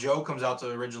 Samoa Joe comes out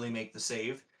to originally make the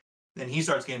save. Then he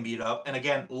starts getting beat up. And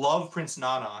again, love Prince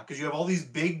Nana, because you have all these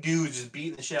big dudes just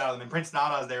beating the shit out of them. And Prince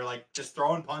Nana's there, like, just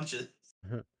throwing punches.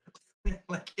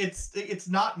 Like, it's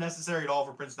not necessary at all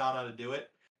for Prince Nana to do it,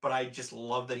 but I just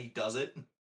love that he does it.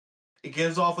 It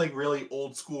gives off, like, really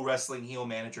old school wrestling heel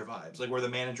manager vibes. Like, where the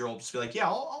manager will just be like, yeah,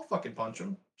 I'll fucking punch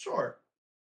him. Sure.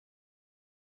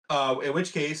 In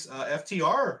which case,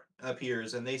 FTR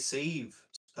appears and they save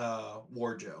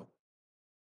Wardlow.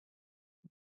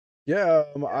 Yeah,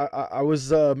 I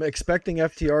was expecting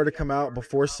FTR to come out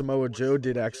before Samoa Joe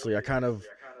did. Actually, I kind of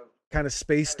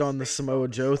spaced on the Samoa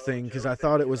Joe thing because I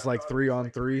thought it was like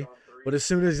 3-on-3. But as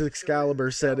soon as Excalibur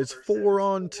said it's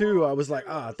 4-on-2, I was like,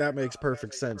 that makes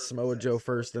perfect sense. Samoa Joe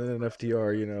first, and then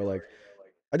FTR. Like,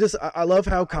 I love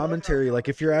how commentary, like,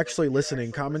 if you're actually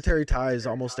listening, commentary ties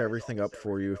almost everything up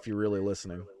for you if you're really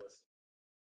listening.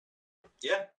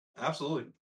 Yeah,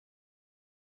 absolutely.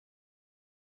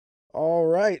 All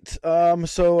right.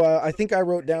 So I think I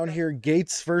wrote down here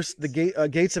Gates first.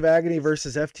 Gates of Agony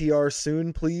versus FTR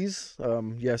soon, please.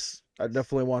 Yes, I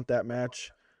definitely want that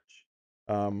match.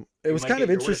 It was kind of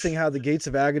interesting how the Gates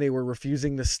of Agony were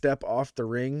refusing to step off the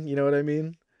ring. You know what I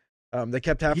mean? They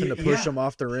kept having to push them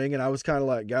off the ring, and I was kind of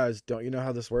like, guys, don't you know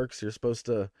how this works? You're supposed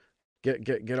to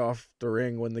get off the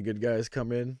ring when the good guys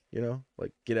come in.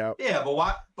 Like, get out. Yeah,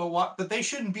 but they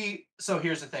shouldn't be. So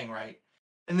here's the thing, right?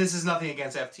 And this is nothing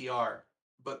against FTR,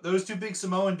 but those two big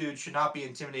Samoan dudes should not be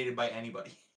intimidated by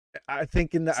anybody. I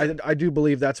think I do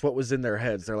believe that's what was in their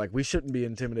heads. They're like, we shouldn't be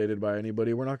intimidated by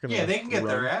anybody. We're not going to. Yeah, they can get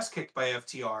their ass kicked by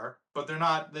FTR, but they're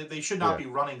not. They should not be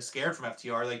running scared from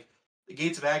FTR. Like, the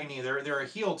Gates of Agony, they're a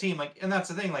heel team. Like, and that's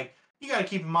the thing. Like, you got to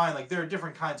keep in mind, like, there are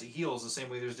different kinds of heels. The same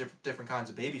way there's different kinds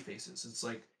of baby faces. It's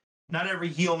like not every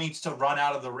heel needs to run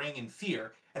out of the ring in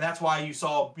fear, and that's why you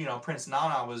saw Prince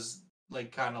Nana was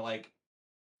like kind of like.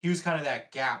 He was kind of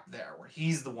that gap there where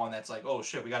he's the one that's like, oh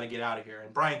shit, we got to get out of here.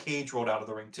 And Brian Cage rolled out of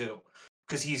the ring too.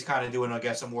 because he's kind of doing, I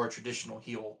guess, a more traditional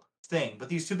heel thing. But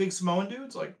these two big Samoan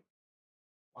dudes, like,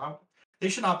 wow, they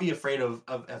should not be afraid of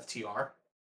FTR.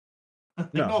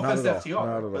 Like, No, no not offense at to all. FTR,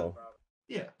 Not at but all.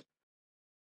 yeah.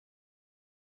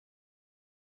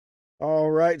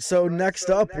 All right. So next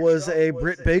up was a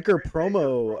Britt Baker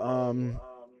promo,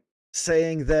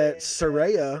 saying that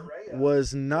Saraya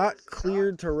was not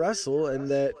cleared to wrestle and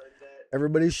that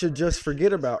everybody should just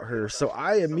forget about her. So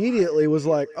I immediately was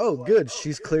like, "Oh, good,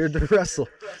 she's cleared to wrestle."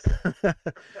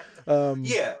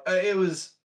 Yeah, it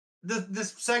was.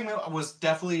 This segment was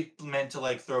definitely meant to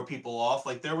like throw people off.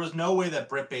 Like there was no way that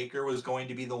Britt Baker was going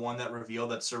to be the one that revealed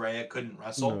that Saraya couldn't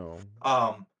wrestle.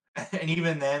 No. And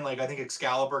even then, like I think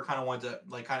Excalibur kind of wanted to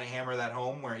like kind of hammer that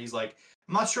home, where he's like,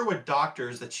 I'm not sure what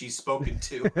doctors that she's spoken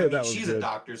to. I mean, she's a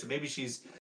doctor, so maybe she's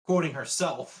quoting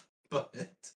herself. But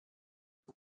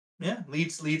yeah,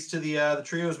 leads to the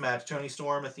trios match: Toni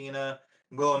Storm, Athena,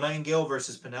 Willow Nightingale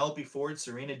versus Penelope Ford,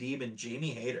 Serena Deeb, and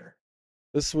Jamie Hayter.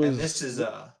 This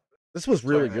was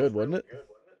really good, wasn't it?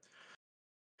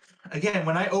 Again,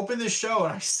 when I opened this show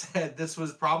and I said this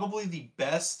was probably the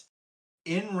best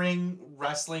in-ring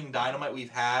wrestling Dynamite we've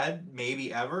had,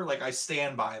 maybe ever, like I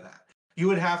stand by that. You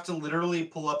would have to literally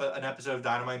pull up an episode of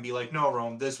Dynamite and be like, no,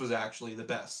 Rome, this was actually the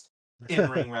best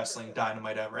in-ring wrestling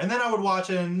Dynamite ever. And then I would watch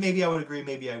it and maybe I would agree,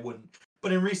 maybe I wouldn't.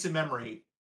 But in recent memory,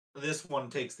 this one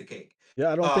takes the cake.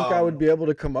 Yeah, I don't think I would be able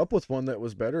to come up with one that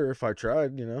was better if I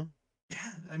tried, you know?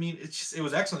 Yeah, I mean, it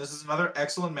was excellent. This is another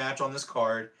excellent match on this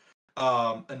card.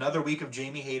 Another week of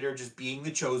Jamie Hayter just being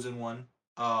the chosen one.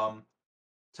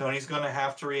 Tony's going to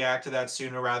have to react to that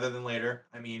sooner rather than later.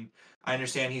 I mean, I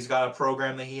understand he's got a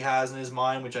program that he has in his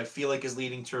mind, which I feel like is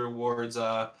leading towards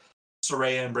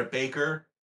Saraya and Britt Baker.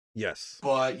 Yes.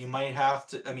 But you might have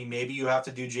to, I mean, maybe you have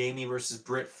to do Jamie versus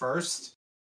Britt first.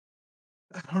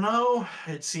 I don't know.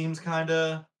 It seems kind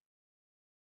of...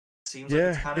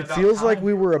 it feels like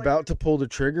we were about to pull the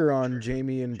trigger on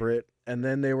Jamie and Britt, and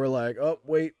then they were like, "Oh,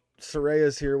 wait,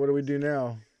 Saraya's here. What do we do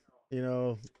now?" You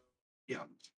know. Yeah.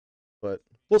 But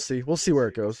we'll see. We'll see where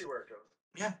it goes.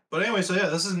 Yeah. But anyway, so yeah,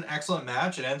 this is an excellent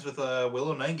match. It ends with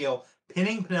Willow Nightingale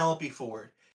pinning Penelope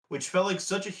Ford, which felt like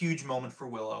such a huge moment for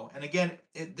Willow. And again,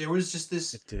 there was just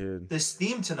this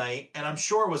theme tonight, and I'm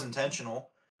sure it was intentional,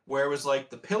 where it was like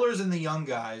the pillars and the young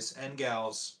guys and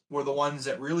gals were the ones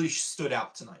that really stood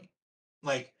out tonight.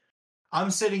 Like,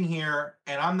 I'm sitting here,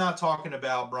 and I'm not talking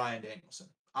about Bryan Danielson.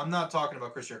 I'm not talking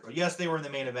about Chris Jericho. Yes, they were in the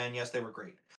main event. Yes, they were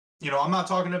great. You know, I'm not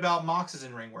talking about Mox's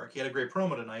in-ring work. He had a great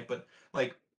promo tonight, but,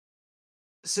 like,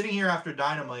 sitting here after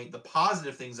Dynamite, the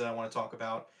positive things that I want to talk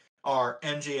about are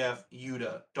MJF,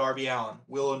 Yuta, Darby Allin,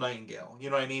 Willow Nightingale.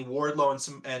 You know what I mean? Wardlow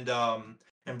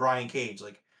and Brian Cage.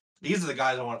 Like, these are the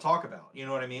guys I want to talk about. You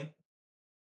know what I mean?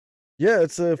 Yeah,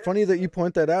 it's funny that you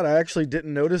point that out. I actually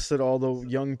didn't notice that all the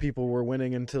young people were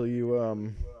winning until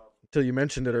you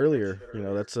mentioned it earlier. You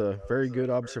know, that's a very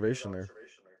good observation there.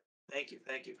 Thank you.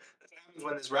 That's what happens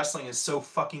when this wrestling is so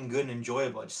fucking good and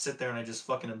enjoyable. I just sit there and I just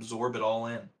fucking absorb it all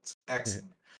in. It's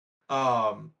excellent.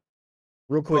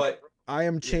 Real quick, I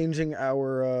am changing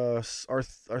our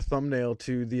thumbnail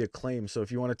to the Acclaim. So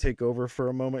if you want to take over for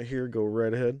a moment here, go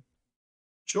right ahead.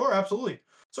 Sure, absolutely.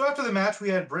 So after the match, we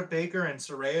had Britt Baker and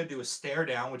Saraya do a stare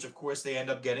down, which of course they end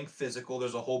up getting physical.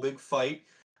 There's a whole big fight.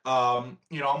 I'm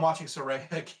watching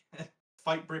Saraya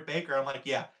fight Britt Baker. I'm like,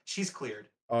 yeah, she's cleared.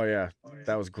 Oh yeah,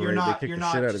 that was great. They kicked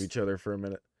the shit out of each other for a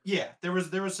minute. Yeah, there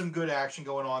was some good action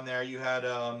going on there. You had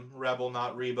Rebel,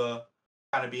 not Reba,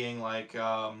 kind of being like,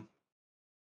 oh,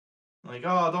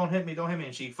 don't hit me,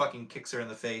 and she fucking kicks her in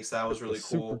the face. That was really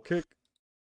cool. Super kick.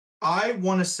 I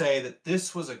want to say that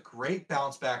this was a great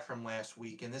bounce back from last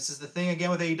week. And this is the thing, again,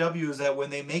 with AEW, is that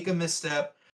when they make a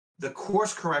misstep, the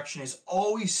course correction is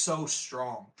always so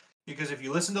strong. Because if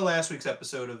you listen to last week's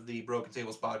episode of the Broken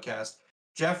Tables podcast,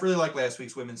 Jeff really liked last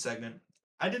week's women's segment.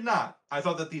 I did not. I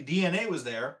thought that the DNA was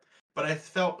there, but I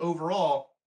felt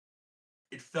overall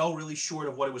it fell really short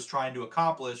of what it was trying to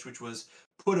accomplish, which was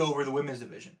put over the women's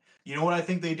division. You know what I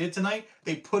think they did tonight?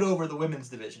 They put over the women's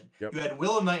division. Yep. You had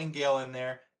Willow Nightingale in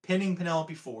there, pinning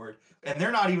Penelope Ford, and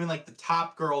they're not even like the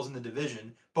top girls in the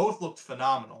division. Both looked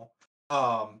phenomenal.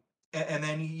 And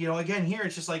then, again, here,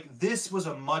 it's just like, this was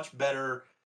a much better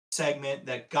segment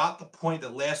that got the point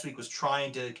that last week was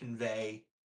trying to convey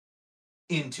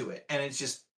into it. And it's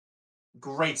just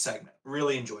great segment.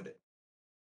 Really enjoyed it.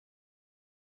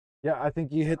 Yeah, I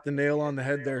think you hit the nail on the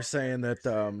head there saying that,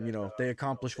 they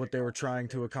accomplished what they were trying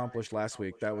to accomplish last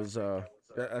week. That was,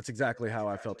 that's exactly how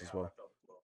I felt as well.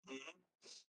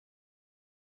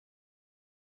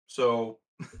 So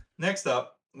next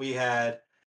up, we had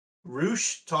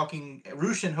Roosh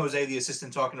and Jose, the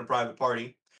assistant, talking to Private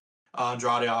Party.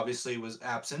 Andrade obviously was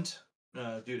absent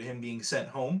due to him being sent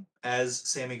home, as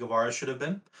Sammy Guevara should have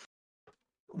been.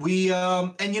 We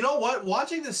and you know what?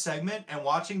 Watching this segment and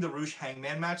watching the Roosh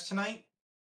Hangman match tonight,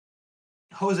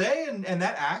 Jose and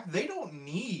that act, they don't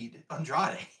need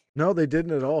Andrade. No, they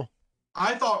didn't at all.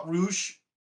 I thought Roosh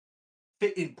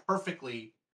fit in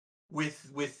perfectly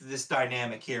with this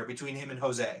dynamic here between him and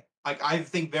Jose. Like, I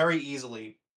think very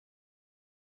easily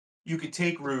you could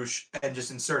take Roosh and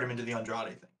just insert him into the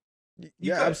Andrade thing.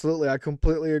 Yeah, absolutely. I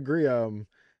completely agree.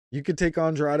 You could take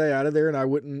Andrade out of there, and I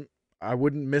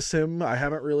wouldn't miss him. I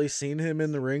haven't really seen him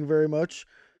in the ring very much.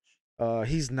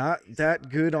 He's not that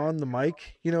good on the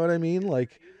mic. You know what I mean?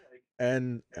 Like,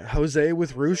 and Jose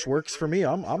with Roosh works for me.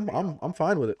 I'm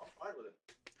fine with it.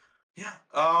 Yeah.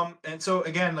 And so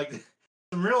again, like,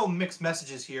 some real mixed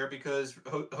messages here because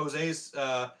Jose's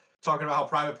talking about how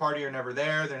Private Party are never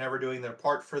there. They're never doing their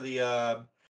part for the I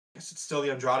guess it's still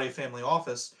the Andrade family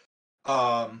office.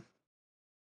 But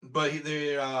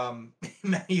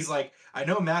he's like, I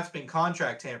know Matt's been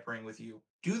contract tampering with you.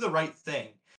 Do the right thing.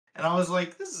 And I was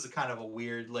like, this is a kind of a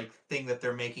weird like thing that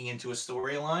they're making into a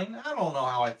storyline. I don't know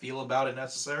how I feel about it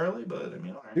necessarily, but I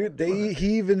mean, all right, dude,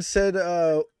 he even said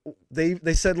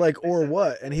they said like, or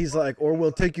what, and he's like, or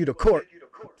we'll take you to court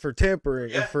for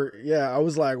tampering. Yeah. I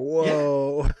was like,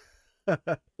 whoa. Yeah.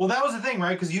 Well, that was the thing,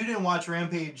 right? Because you didn't watch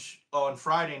Rampage on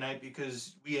Friday night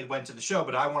because we had went to the show,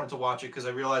 but I wanted to watch it because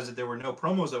I realized that there were no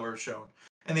promos that were shown.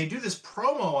 And they do this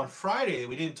promo on Friday.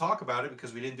 We didn't talk about it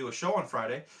because we didn't do a show on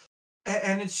Friday.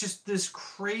 And it's just this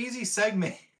crazy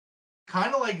segment,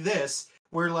 kind of like this,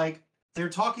 where like they're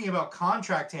talking about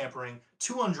contract tampering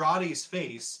to Andrade's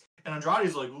face. And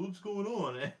Andrade's like, what's going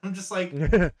on? And I'm just like,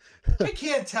 I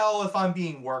can't tell if I'm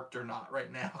being worked or not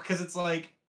right now. Because it's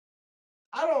like,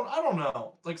 I don't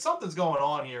know. Like, something's going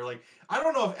on here. Like, I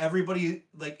don't know if everybody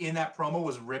like in that promo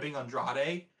was ribbing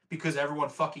Andrade because everyone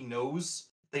fucking knows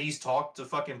that he's talked to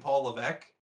fucking Paul Levesque,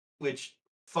 which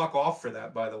fuck off for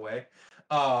that, by the way.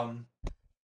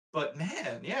 But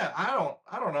man, yeah, I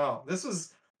don't know. This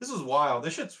is wild.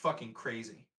 This shit's fucking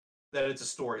crazy that it's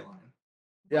a storyline.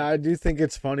 Yeah, I do think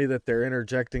it's funny that they're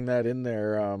interjecting that in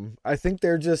there. I think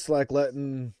they're just like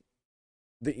letting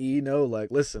the E know, like,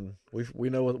 listen, we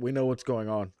know what's going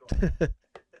on.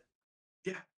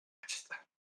 Yeah, just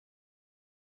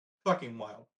fucking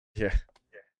wild. Yeah.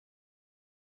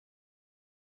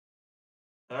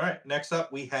 All right, next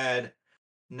up we had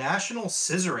National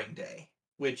Scissoring Day,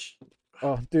 which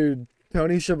oh, dude,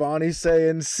 Tony Schiavone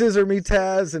saying "Scissor me,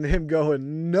 Taz," and him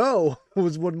going "No"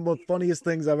 was one of the funniest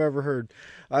things I've ever heard.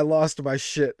 I lost my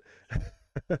shit.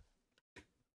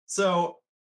 So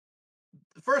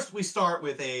first, we start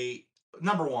with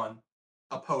number one,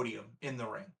 a podium in the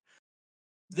ring.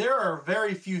 There are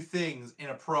very few things in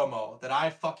a promo that I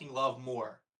fucking love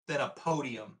more than a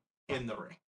podium in the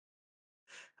ring.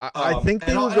 I think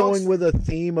they were going with a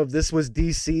theme of this was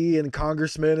DC and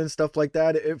congressmen and stuff like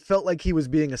that. It felt like he was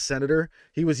being a senator.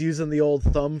 He was using the old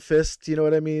thumb fist. You know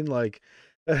what I mean? Like,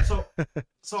 so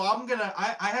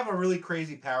I have a really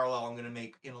crazy parallel I'm gonna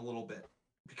make in a little bit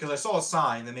because I saw a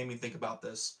sign that made me think about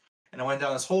this, and I went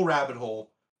down this whole rabbit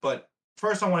hole. But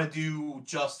first, I want to do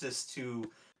justice to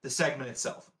the segment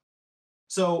itself.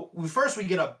 So we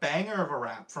get a banger of a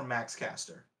rap from Max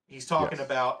Caster. He's talking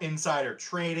about insider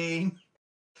trading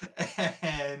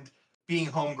and being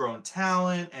homegrown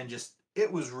talent, and just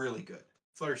it was really good.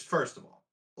 First of all,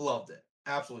 loved it,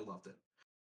 absolutely loved it.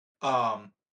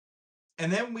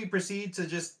 And then we proceed to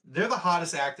they're the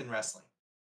hottest act in wrestling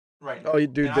right now. Oh,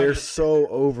 dude, they're so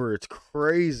over. It's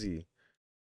crazy.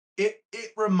 It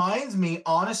reminds me,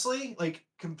 honestly, like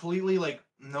completely, like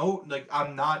no, like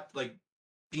I'm not like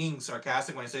being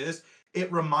sarcastic when I say this.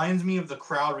 It reminds me of the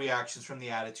crowd reactions from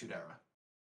the Attitude Era.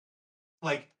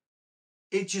 Like,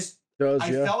 it just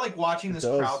I felt like watching this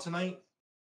crowd tonight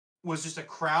was just a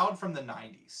crowd from the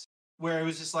 90s where it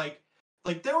was just like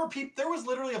there was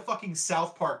literally a fucking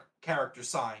South Park character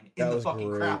sign in the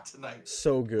fucking crowd tonight.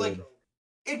 So good. Like,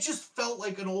 it just felt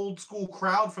like an old school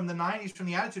crowd from the 90s from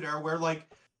the Attitude Era where like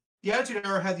the Attitude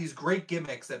Era had these great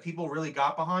gimmicks that people really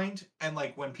got behind, and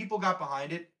like when people got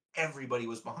behind it, everybody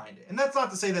was behind it. And that's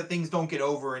not to say that things don't get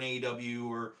over in AEW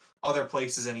or other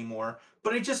places anymore,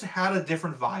 but it just had a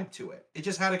different vibe to it. It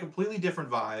just had a completely different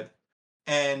vibe.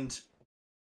 And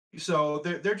so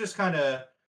they're just kind of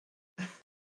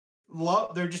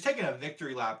they're just taking a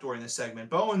victory lap during this segment.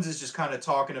 Bowens is just kind of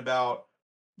talking about,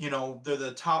 you know, they're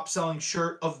the top selling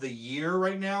shirt of the year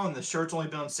right now, and the shirt's only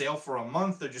been on sale for a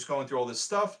month. They're just going through all this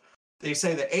stuff. They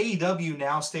say that AEW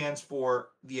now stands for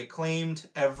the Acclaimed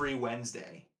Every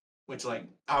Wednesday, which, like,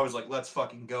 I was like, let's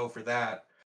fucking go for that.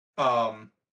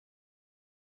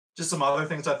 Just some other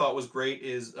things I thought was great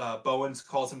is Bowens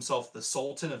calls himself the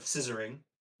Sultan of Scissoring.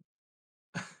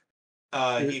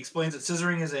 He explains that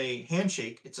scissoring is a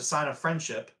handshake. It's a sign of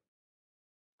friendship.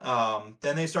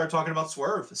 Then they start talking about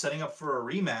Swerve, setting up for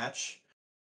a rematch.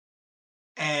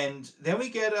 And then we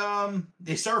get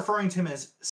they start referring to him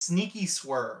as Sneaky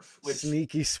Swerve, which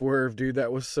Sneaky Swerve, dude,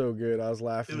 that was so good. I was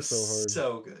laughing so hard.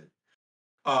 So good.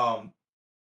 And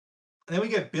then we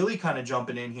get Billy kind of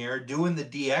jumping in here, doing the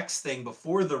DX thing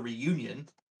before the reunion.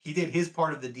 He did his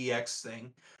part of the DX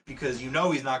thing because he's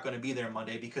not going to be there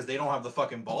Monday because they don't have the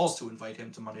fucking balls to invite him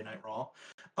to Monday Night Raw.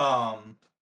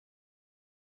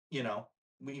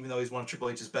 Even though he's one of Triple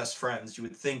H's best friends, you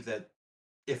would think that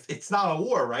if it's not a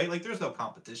war, right? Like, there's no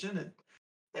competition.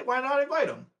 Why not invite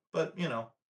him? But,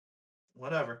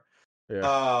 whatever.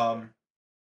 Yeah.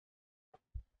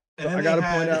 I got to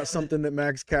point out something that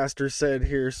Max Caster said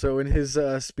here. So in his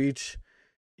speech,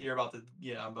 I'm about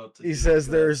to. He says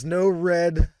there's no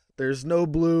red, there's no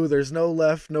blue, there's no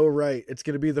left, no right. It's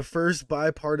going to be the first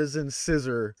bipartisan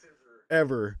scissor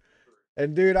ever.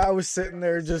 And dude, I was sitting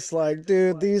there just like,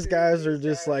 dude, these guys are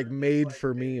just like made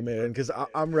for me, man. Because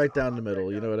I'm right down the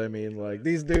middle. You know what I mean? Like,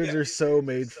 these dudes are so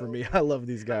made for me. I love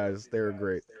these guys. They're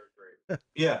great.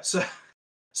 Yeah.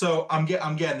 So I'm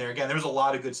getting there. Again, there's a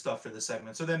lot of good stuff for this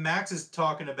segment. So then Max is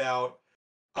talking about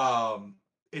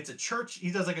it's a church.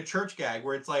 He does like a church gag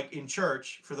where it's like in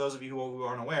church, for those of you who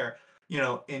aren't aware,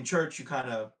 in church you kind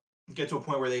of get to a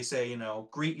point where they say,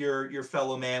 greet your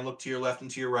fellow man, look to your left and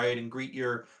to your right, and greet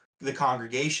the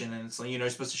congregation. And it's like, you're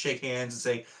supposed to shake hands and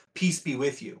say, peace be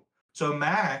with you. So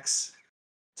Max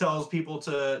tells people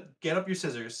to get up your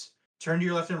scissors, turn to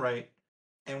your left and right,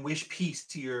 and wish peace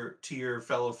to your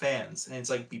fellow fans. And it's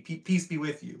like, peace be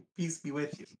with you. Peace be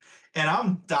with you. And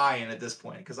I'm dying at this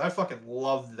point because I fucking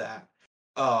loved that.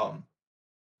 And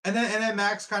then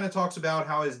Max kind of talks about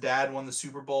how his dad won the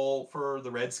Super Bowl for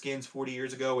the Redskins 40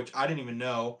 years ago, which I didn't even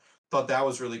know. Thought that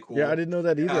was really cool. Yeah, I didn't know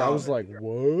that either. I was like,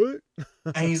 what?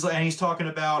 and he's talking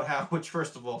about how, which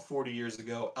first of all, 40 years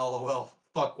ago, LOL,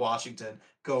 fuck Washington,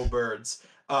 go Birds.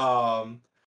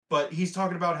 But he's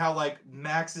talking about how, like,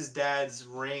 Max's dad's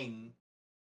ring,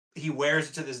 he wears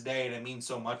it to this day, and it means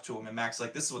so much to him. And Max,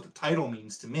 like, this is what the title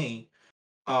means to me.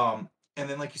 And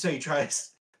then, like you say, he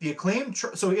tries the Acclaim.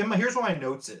 Here's what my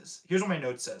notes is. Here's what my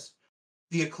note says: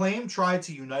 the Acclaim tried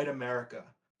to unite America.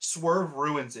 Swerve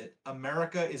ruins it.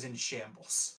 America is in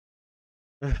shambles.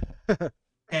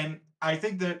 And I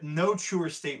think that no truer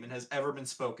statement has ever been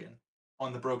spoken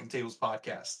on the Broken Tables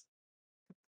podcast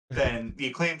than the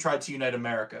Acclaim tried to unite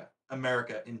America.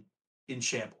 America in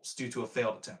shambles due to a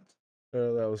failed attempt.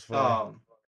 Oh, that was funny.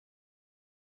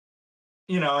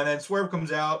 And then Swerve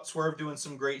comes out. Swerve doing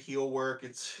some great heel work.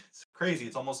 It's crazy.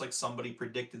 It's almost like somebody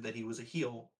predicted that he was a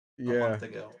heel a month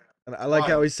ago. And I like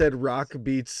how he said Rock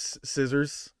beats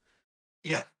Scissors.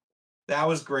 Yeah, that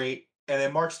was great. And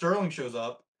then Mark Sterling shows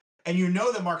up. And you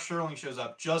know that Mark Sterling shows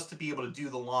up just to be able to do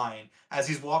the line. As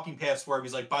he's walking past Swerve,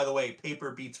 he's like, by the way, paper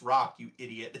beats rock, you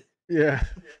idiot. Yeah.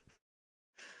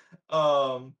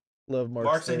 Love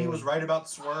Mark saying he was right about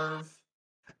Swerve.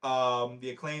 The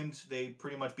Acclaimed, they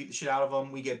pretty much beat the shit out of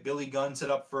him. We get Billy Gunn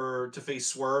set up to face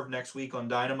Swerve next week on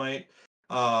Dynamite.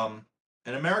 And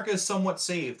America is somewhat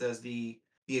saved as the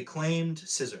Acclaimed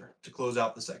scissor to close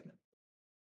out the segment.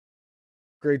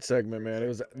 Great segment,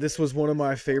 man. This was one of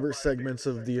my favorite segments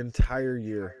of the entire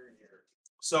year.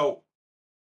 So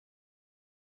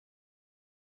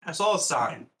I saw a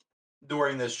sign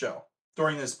during this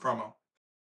promo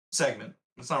segment.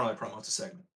 It's not really a promo, it's a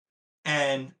segment.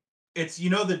 And it's,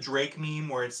 the Drake meme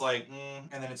where it's like,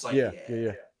 and then it's like,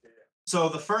 yeah. So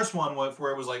the first one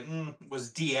where it was like,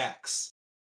 was DX.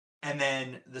 And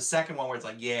then the second one where it's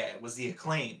like, yeah, it was the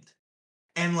Acclaimed.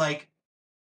 And like,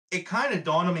 it kind of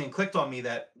dawned on me and clicked on me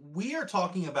that we are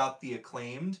talking about the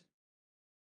Acclaimed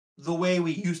the way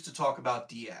we used to talk about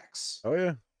DX. Oh,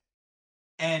 yeah.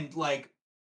 And like,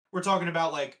 we're talking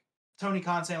about like Tony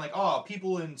Khan saying like, oh,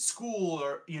 people in school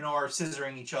are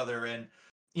scissoring each other. And,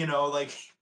 like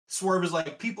Swerve is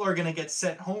like, people are going to get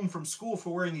sent home from school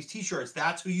for wearing these t-shirts.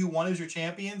 That's who you want as your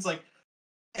champions. Like,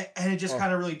 and it just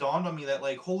kind of really dawned on me that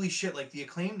like, holy shit, like the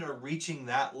Acclaimed are reaching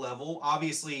that level.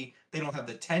 Obviously they don't have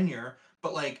the tenure,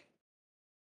 but like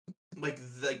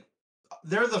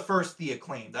they're the first the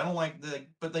Acclaimed. I don't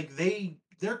but like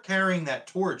they're carrying that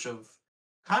torch of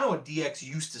kind of what DX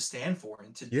used to stand for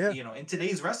in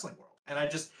today's wrestling world. And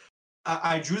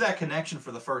I drew that connection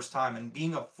for the first time. And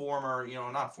being a former,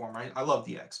 not former, I love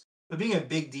DX, but being a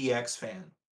big DX fan,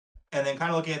 and then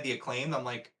kind of looking at the Acclaimed, I'm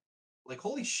like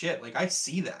holy shit, like I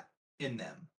see that in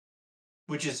them,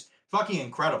 which is fucking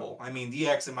incredible. I mean,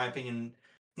 DX, in my opinion,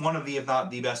 one of the, if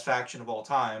not the best faction of all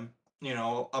time, you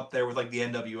know, up there with like the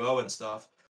NWO and stuff.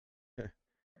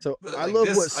 So But, I like, love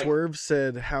this, what like, Swerve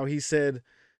said, how he said,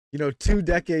 2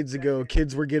 decades ago,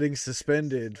 kids were getting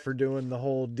suspended for doing the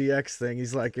whole DX thing.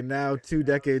 He's like, and now 2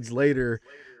 decades later,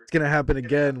 it's going to happen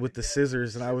again with the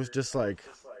scissors. And I was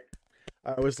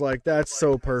like, that's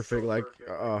so perfect. Like,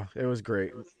 it was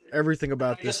great. Everything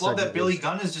about I this just love that segment Billy was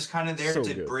Gunn is just kind of there so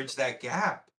to good. bridge that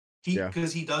gap. Yeah.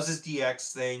 Because he does his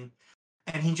DX thing,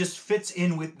 and he just fits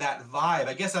in with that vibe.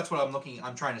 I guess that's what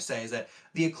I'm trying to say, is that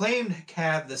the Acclaimed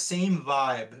have the same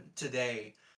vibe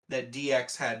today that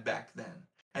DX had back then,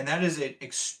 and that is a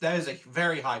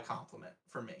very high compliment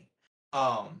for me.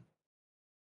 But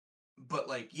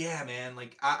like, yeah, man,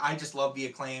 like I just love the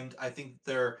Acclaimed. I think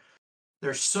they're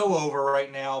so over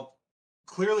right now.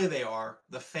 Clearly they are.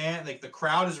 The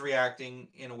crowd is reacting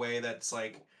in a way that's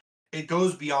like, it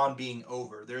goes beyond being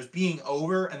over. There's being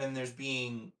over, and then there's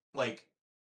being like,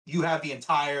 you have the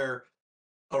entire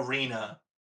arena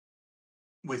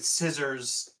with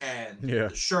scissors and Yeah.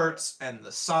 the shirts and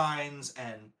the signs,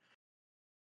 and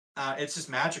it's just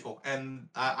magical. And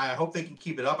I hope they can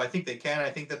keep it up. I think they can. I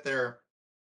think they're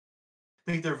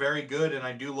very good, and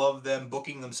I do love them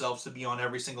booking themselves to be on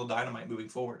every single Dynamite moving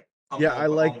forward. I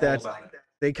like I'm all that. about it.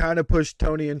 They kind of pushed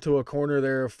Tony into a corner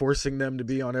there, forcing them to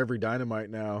be on every Dynamite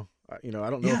now. I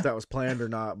don't know if that was planned or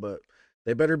not, but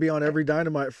they better be on every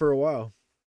Dynamite for a while.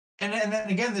 And then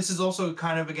again, this is also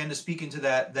kind of, again, to speak into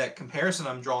that comparison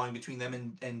I'm drawing between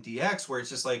them and DX, where it's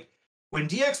just like, when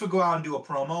DX would go out and do a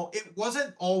promo, it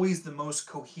wasn't always the most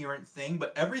coherent thing,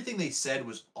 but everything they said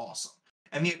was awesome.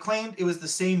 And the Acclaimed, it was the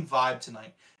same vibe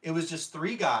tonight. It was just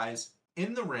 3 guys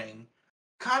in the ring,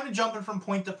 kind of jumping from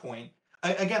point to point.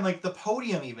 Again, like the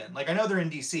podium, even. Like, I know they're in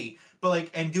DC, but like,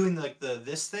 and doing like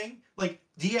this thing, like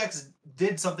DX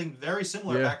did something very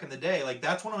similar back in the day. Like,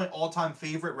 that's one of my all-time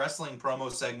favorite wrestling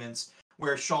promo segments,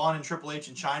 where Shawn and Triple H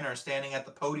and Chyna are standing at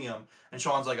the podium, and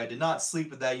Shawn's like, I did not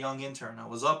sleep with that young intern. I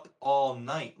was up all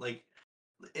night. Like,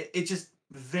 it just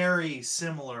very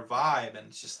similar vibe, and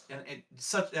it's just, and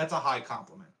that's a high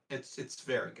compliment. It's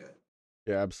very good.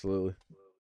 Yeah, absolutely.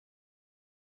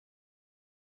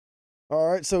 All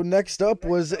right, so next up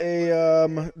was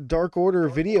a Dark Order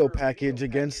video package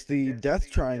against the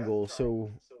Death Triangle. So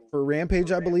for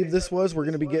Rampage, I believe we're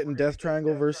going to be getting Death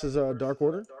Triangle versus Dark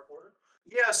Order.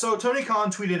 Yeah, so Tony Khan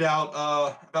tweeted out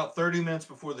about 30 minutes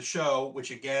before the show,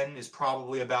 which again is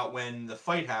probably about when the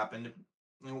fight happened.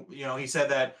 He said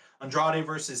that Andrade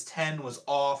versus 10 was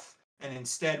off, and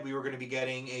instead we were going to be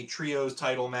getting a trios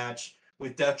title match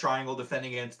with Death Triangle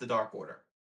defending against the Dark Order.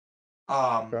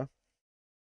 Okay.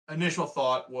 Initial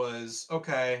thought was,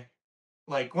 okay,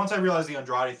 like, once I realized the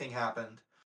Andrade thing happened,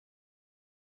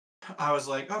 I was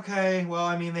like, okay, well,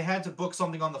 I mean, they had to book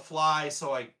something on the fly,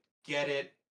 so I get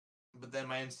it. But then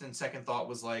my instant second thought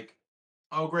was like,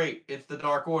 oh great, it's the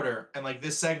Dark Order. And like,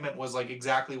 this segment was like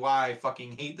exactly why I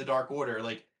fucking hate the Dark Order.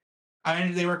 Like,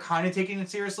 they were kind of taking it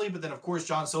seriously, but then of course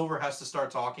John Silver has to start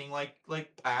talking like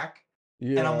Pac.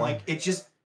 Yeah. And I'm like, it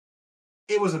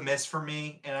was a miss for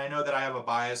me. And I know that I have a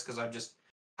bias because I'm just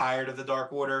tired of the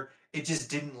Dark Order. It just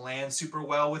didn't land super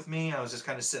well with me. I was just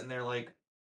kind of sitting there like,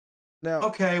 now,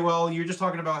 okay, well, you're just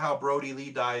talking about how Brody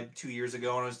Lee died 2 years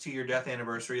ago and it was 2-year death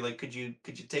anniversary. Like, could you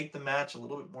take the match a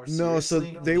little bit more seriously? No, so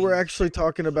they were actually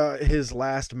talking about his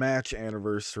last match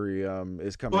anniversary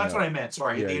is coming. Well, that's up. what I meant.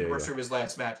 Sorry, the anniversary of his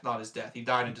last match, not his death. He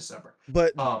died in December.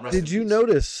 But did you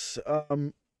notice?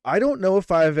 I don't know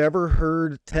if I've ever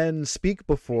heard 10 speak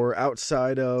before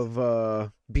outside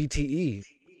of BTE,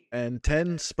 and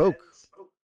 10 spoke.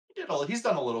 He's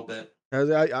done a little bit.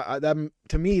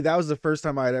 To me, that was the first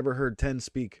time I had ever heard 10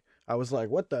 speak. I was like,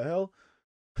 "What the hell?"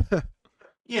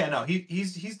 Yeah, no,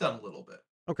 he's done a little bit.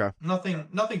 Okay.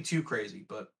 Nothing too crazy,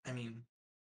 but I mean,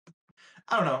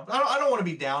 I don't know. I don't want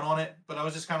to be down on it, but I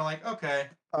was just kind of like, okay.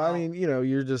 I mean,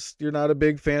 you're not a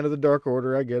big fan of the Dark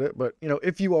Order. I get it, but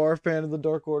if you are a fan of the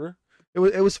Dark Order, it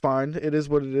was fine. It is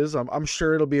what it is. I'm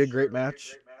sure it'll be a great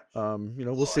match.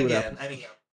 We'll see what happens. I mean,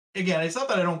 again, it's not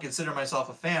that I don't consider myself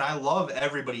a fan. I love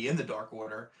everybody in the Dark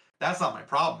Order. That's not my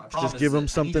problem. My problem just give them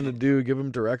something to do. Give them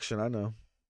direction. I know.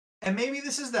 And maybe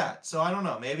this is that. So I don't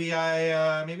know. Maybe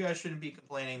I shouldn't be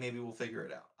complaining. Maybe we'll figure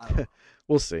it out. I don't know.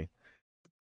 We'll see.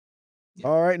 Yeah.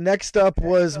 All right. Next up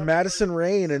was Madison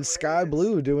Rayne and Sky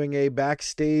Blue doing a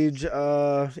backstage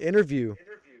interview.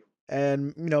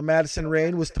 And, Madison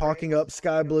Rayne was talking up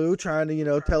Sky Blue, trying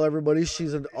to, tell everybody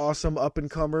she's an awesome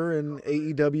up-and-comer in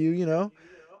AEW,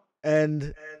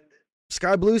 And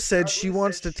Sky Blue said she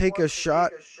wants to take a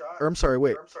shot. Or, I'm sorry,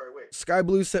 wait. Sky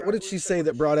Blue said, what did she say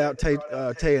that brought out Tay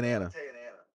and Anna?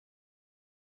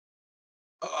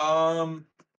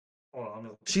 Hold on, let me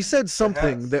look. She said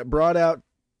something that brought out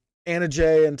Anna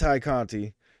Jay and Ty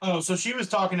Conti. Oh, so she was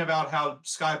talking about how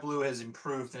Sky Blue has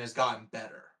improved and has gotten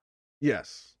better.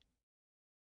 Yes.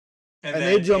 And then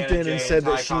they jumped Anna in Jay and said Ty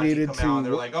that she Conti needed come out and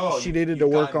they're to like, oh, she needed to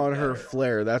you've work gotten on her better.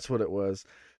 flair. That's what it was.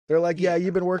 They're like, yeah,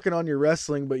 you've been working on your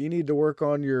wrestling, but you need to work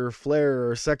on your flair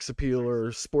or sex appeal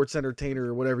or sports entertainer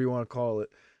or whatever you want to call it.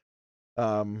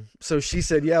 So she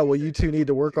said, yeah, well, you two need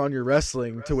to work on your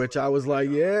wrestling, to which I was like,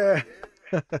 yeah.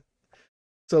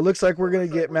 So it looks like we're going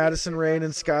to get Madison Rayne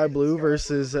and Sky Blue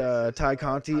versus Ty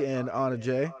Conti and Anna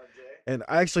Jay. And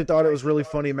I actually thought it was really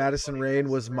funny. Madison Rayne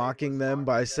was mocking them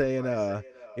by saying, oh,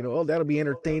 that'll be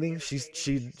entertaining.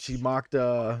 She mocked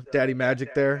Daddy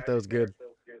Magic there. That was good.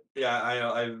 Yeah,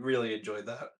 I really enjoyed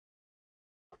that.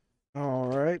 All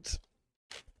right.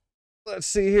 Let's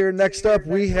see here. Next up,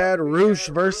 we had Roosh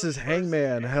versus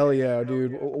Hangman. Hell yeah,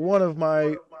 dude. One of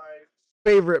my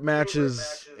favorite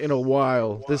matches in a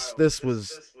while. This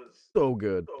was so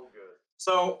good.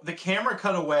 So the camera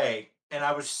cut away, and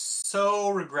I was so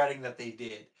regretting that they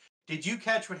did. Did you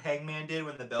catch what Hangman did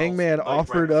when the bell? Hangman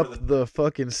offered up the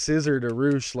fucking scissor to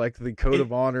Roosh, like the code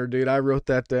of honor, dude. I wrote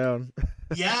that down.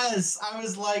 Yes, I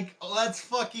was like, let's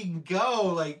fucking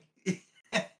go. Like,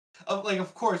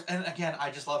 of course. And again,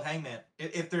 I just love Hangman.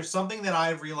 If there's something that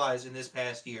I've realized in this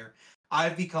past year,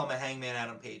 I've become a Hangman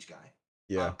Adam Page guy.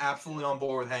 Yeah. I'm absolutely on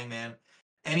board with Hangman.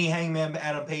 Any Hangman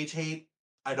Adam Page hate,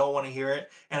 I don't want to hear it.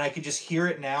 And I could just hear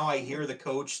it now. I hear the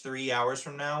coach 3 hours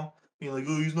from now being like,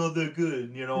 oh, he's not that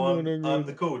good. You know, I'm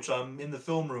the coach. I'm in the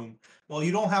film room. Well,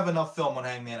 you don't have enough film on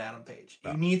Hangman Adam Page.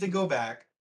 You need to go back.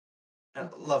 And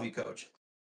love you, coach.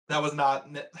 That was not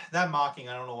that mocking.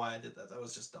 I don't know why I did that. That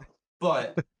was just dumb.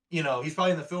 But he's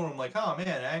probably in the film room like, oh man,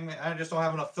 Hangman, I just don't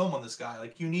have enough film on this guy.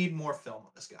 Like, you need more film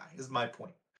on this guy. Is my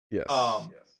point. Yes.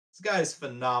 This guy is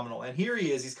phenomenal, and here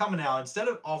he is. He's coming out. Instead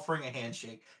of offering a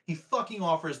handshake, he fucking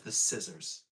offers the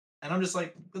scissors, and I'm just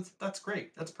like, that's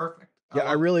great. That's perfect. Yeah,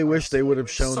 I really wish they would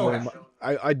have shown them.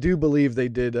 I do believe they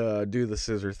did do the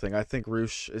scissor thing. I think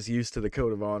Roosh is used to the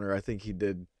code of honor. I think he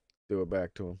did do it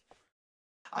back to him.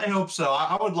 I hope so.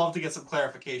 I would love to get some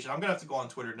clarification. I'm gonna have to go on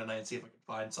Twitter tonight and see if I can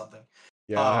find something.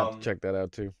 Yeah, I'll have to check that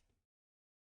out too.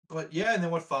 But yeah, and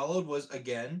then what followed was,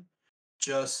 again,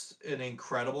 just an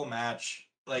incredible match.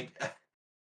 Like,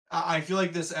 I feel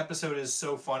like this episode is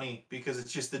so funny because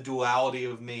it's just the duality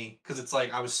of me. Because it's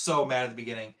like, I was so mad at the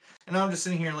beginning. And now I'm just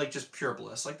sitting here like just pure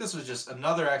bliss. Like, this was just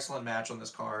another excellent match on this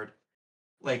card.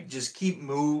 Like, just keep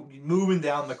moving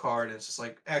down the card. And it's just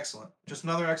like, excellent. Just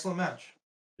another excellent match.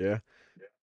 Yeah.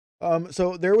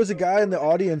 So there was a guy in the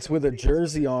audience with a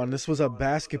jersey on. This was a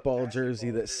basketball jersey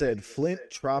that said Flint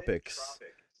Tropics.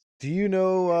 Do you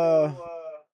know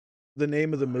the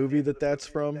name of the movie that's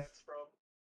from?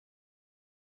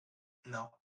 No.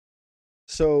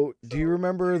 So, do you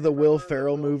remember the Will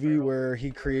Ferrell movie where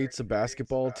he creates a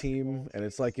basketball team and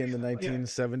it's like in the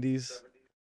 1970s?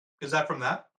 Is that from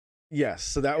that? Yes.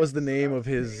 So that was the name of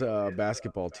his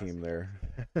basketball team there.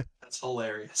 That's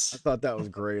hilarious. I thought that was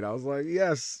great. I was like,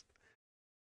 yes.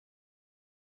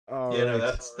 All right. No,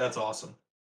 that's awesome.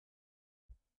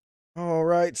 All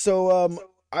right. So,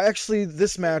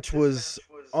 this match was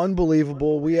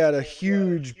unbelievable. We had a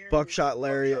huge buckshot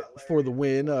lariat for the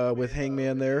win with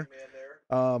Hangman there.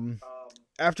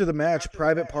 After the match,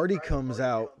 Private Party comes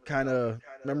out.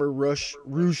 Remember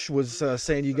Roosh was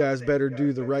saying you guys better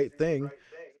do the right thing.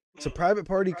 So Private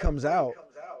Party comes out,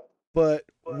 but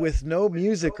with no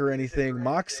music or anything,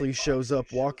 Moxley shows up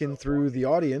walking through the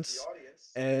audience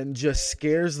and just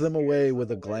scares them away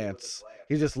with a glance.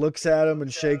 He just looks at them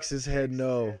and shakes his head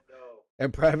no.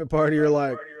 And Private Party are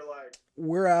like,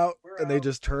 we're out, and they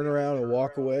just turn around and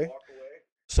walk away.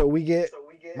 So we get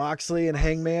Moxley and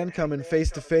Hangman coming face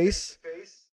to face.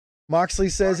 Moxley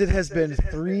says it has been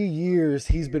 3 years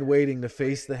he's been waiting to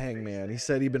face the Hangman. He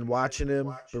said he'd been watching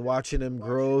him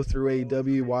grow through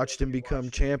AEW, watched him become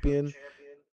champion.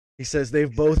 He says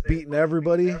they've both beaten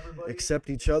everybody except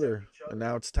each other, and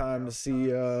now it's time to see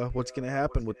what's going to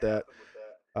happen with that.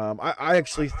 I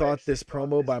actually thought this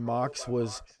promo by Mox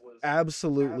was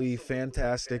absolutely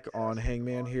fantastic on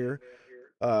Hangman here.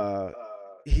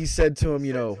 He said to him,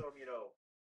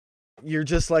 you're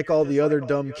just like all the other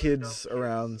dumb kids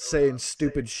around saying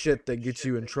stupid shit that gets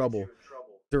you in trouble.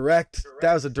 Had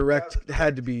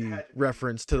to be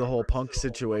reference to the whole Punk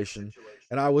situation.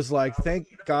 And I was like, thank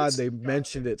God they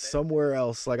mentioned it somewhere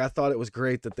else. Like, I thought it was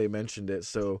great that they mentioned it.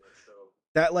 So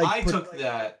that took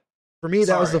that. For me,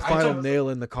 that was the final nail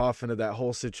in the coffin of that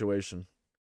whole situation.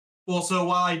 Well, so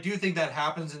while I do think that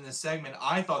happens in this segment,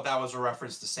 I thought that was a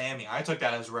reference to Sammy. I took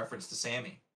that as a reference to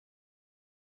Sammy.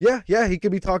 Yeah, he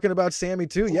could be talking about Sammy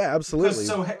too. Yeah, absolutely.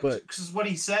 Because what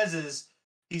he says is,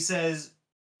 he says,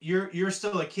 you're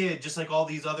still a kid, just like all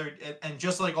these other, and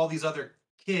just like all these other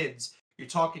kids, you're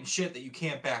talking shit that you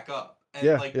can't back up.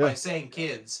 And by saying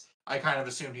kids, I kind of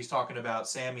assumed he's talking about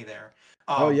Sammy there.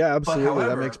 Oh yeah, absolutely. But however,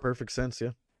 that makes perfect sense.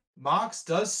 Yeah. Mox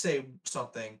does say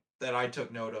something that I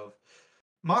took note of.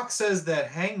 Mox says that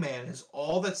Hangman is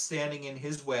all that's standing in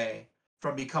his way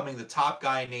from becoming the top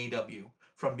guy in AEW,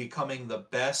 from becoming the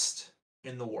best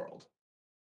in the world.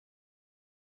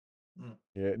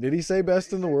 Yeah. Did he say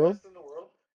best in the world?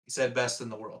 He said best in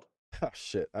the world. Oh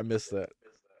shit, I missed that.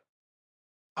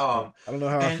 I don't know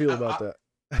how I feel about that.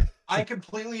 I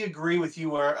completely agree with you,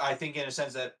 where I think in a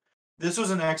sense that this was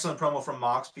an excellent promo from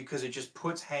Mox because it just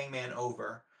puts Hangman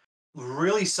over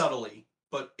really subtly,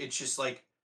 but it's just like,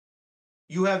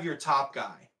 you have your top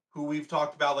guy who we've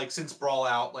talked about like since Brawl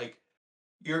Out, like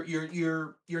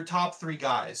your top three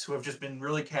guys who have just been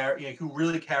really who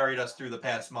really carried us through the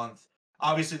past month.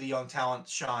 Obviously the young talent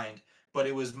shined, but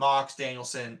it was Mox,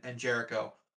 Danielson, and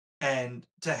Jericho. And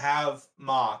to have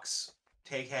Mox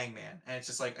take Hangman, and it's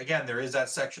just like, again, there is that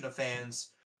section of fans,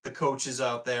 the coaches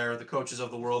out there, the coaches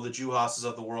of the world, the Juhasses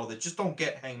of the world, that just don't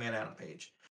get Hangman Adam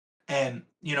Page. And,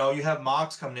 you have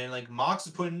Mox coming in, like, Mox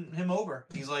is putting him over.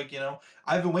 He's like,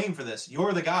 I've been waiting for this.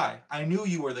 You're the guy. I knew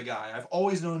you were the guy. I've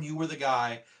always known you were the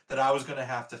guy that I was going to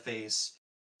have to face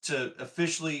to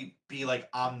officially be like,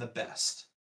 I'm the best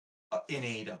in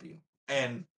AEW.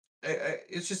 And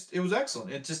it was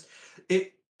excellent.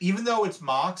 Even though it's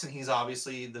Mox and he's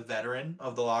obviously the veteran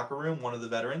of the locker room, one of the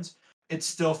veterans, it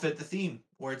still fit the theme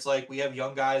where it's like, we have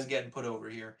young guys getting put over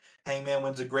here. Hangman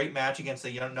wins a great match against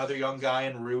another young guy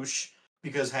in Roosh,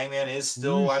 because Hangman is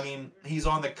still, he's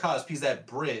on the cusp. He's that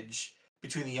bridge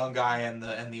between the young guy and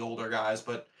the older guys.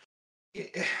 But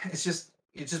it's just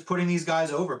putting these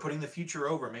guys over, putting the future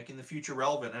over, making the future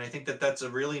relevant. And I think that that's a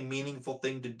really meaningful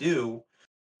thing to do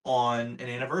on an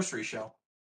anniversary show.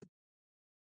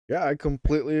 Yeah, I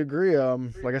completely agree.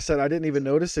 Like I said, I didn't even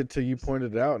notice it till you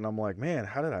pointed it out, and I'm like, man,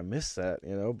 how did I miss that?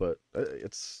 But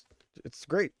it's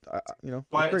great.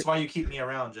 It's why you keep me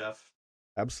around, Jeff.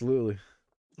 Absolutely.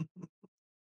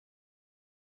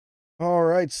 All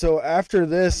right, so after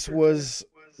this was,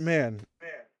 man,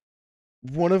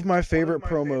 one of my favorite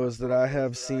promos that I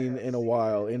have seen in a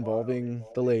while involving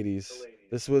the ladies.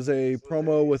 This was a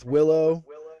promo with Willow,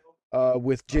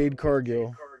 with Jade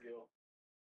Cargill.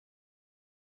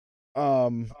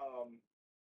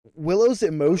 Willow's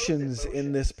emotions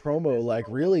in this promo like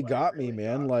really got me,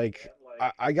 man. Like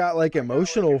I got like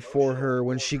emotional for her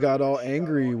when she got all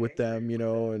angry with them,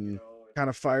 and kind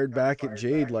of fired back at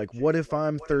Jade. Like, what if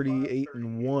I'm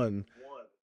 38-1?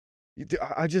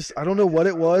 I don't know what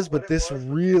it was, but this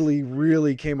really,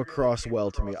 really came across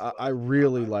well to me. I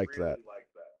really liked that.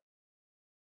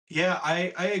 Yeah,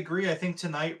 I agree. I think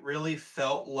tonight really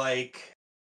felt like,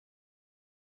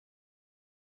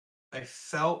 it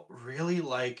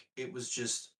was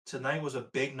just, tonight was a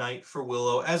big night for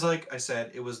Willow. As like I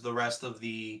said, it was the rest of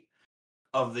the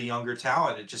younger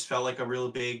talent. It just felt like a real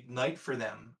big night for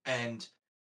them. And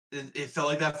it felt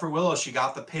like that for Willow. She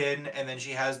got the pin, and then she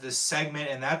has this segment,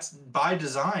 and that's by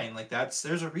design. Like,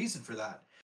 there's a reason for that.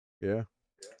 Yeah.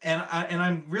 And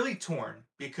I'm really torn,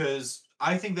 because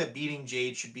I think that beating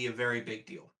Jade should be a very big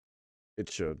deal.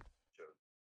 It should.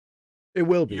 It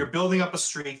will be. You're building up a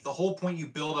streak. The whole point, you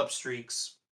build up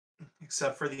streaks,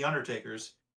 except for the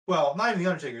Undertakers. Well, not even the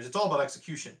Undertakers. It's all about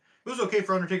execution. It was okay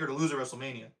for Undertaker to lose at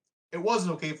WrestleMania. It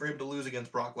wasn't okay for him to lose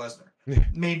against Brock Lesnar.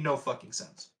 Made no fucking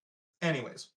sense.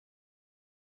 Anyways,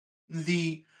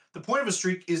 the point of a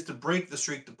streak is to break the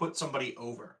streak, to put somebody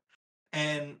over.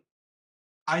 And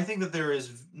I think that there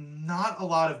is not a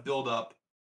lot of build-up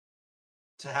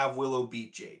to have Willow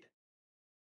beat Jade.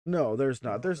 No, there's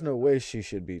not. There's no way she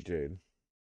should beat Jade.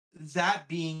 That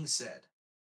being said,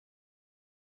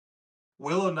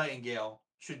 Willow Nightingale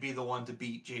should be the one to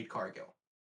beat Jade Cargill.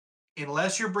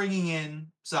 Unless you're bringing in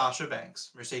Sasha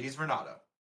Banks, Mercedes Varnado.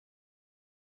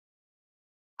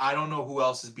 I don't know who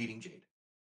else is beating Jade.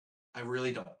 I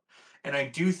really don't. And I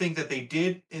do think that they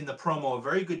did in the promo a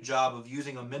very good job of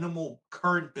using a minimal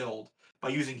current build by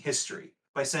using history.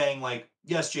 By saying, like,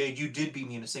 yes, Jade, you did beat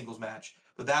me in a singles match,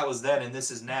 but that was then and this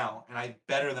is now, and I'm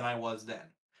better than I was then.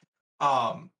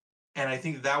 And I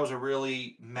think that was a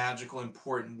really magical,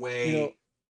 important way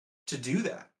to do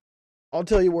that. I'll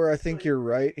tell you where I think you're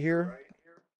right here.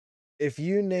 If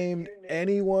you named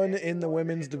anyone in the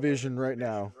women's division right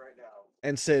now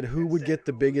and said who would get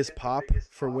the biggest pop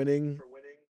for winning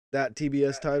that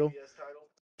TBS title,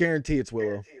 guarantee it's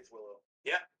Willow.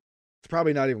 Yeah. It's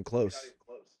probably not even close.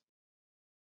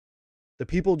 The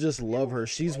people just love her.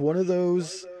 She's one of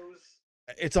those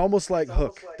it's almost like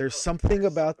Hook. There's something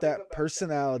about that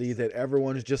personality that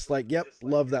everyone's just like, yep,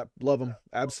 love that, love him,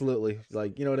 absolutely.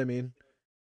 Like, you know what I mean?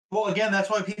 Well, again, that's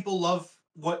why people love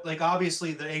what, like,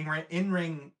 obviously the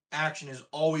in-ring action is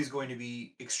always going to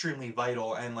be extremely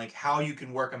vital, and like how you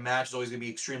can work a match is always going to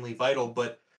be extremely vital.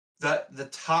 But the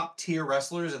top tier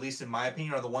wrestlers, at least in my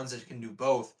opinion, are the ones that can do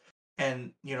both.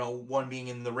 And one being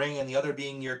in the ring, and the other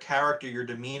being your character, your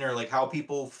demeanor, like how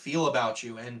people feel about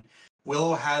you. And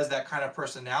Willow has that kind of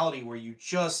personality where you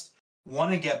just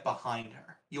want to get behind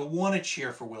her. You'll want to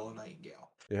cheer for Willow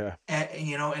Nightingale. Yeah. And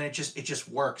it just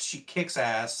works. She kicks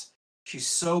ass. She's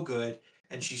so good,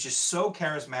 and she's just so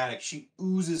charismatic. She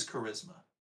oozes charisma,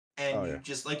 and you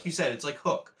just, like you said, it's like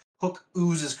Hook. Hook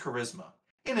oozes charisma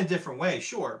in a different way,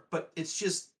 sure, but it's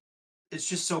just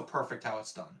so perfect how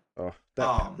it's done. Oh,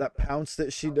 that pounce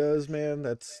that she does, man.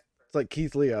 It's like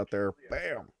Keith Lee out there.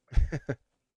 Bam.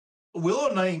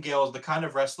 Willow Nightingale is the kind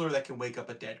of wrestler that can wake up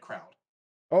a dead crowd.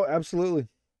 Oh, absolutely.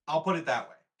 I'll put it that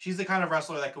way. She's the kind of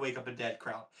wrestler that can wake up a dead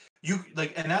crowd.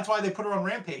 And that's why they put her on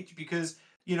Rampage, because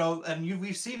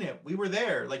we've seen it. We were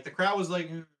there. Like, the crowd was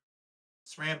like,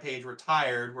 "It's Rampage. We're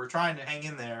tired. We're trying to hang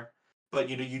in there." But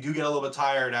you do get a little bit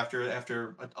tired after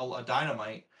a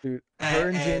Dynamite. Dude, her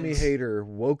and Jamie Hayter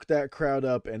woke that crowd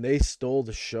up, and they stole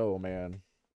the show, man.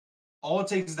 All it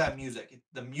takes is that music.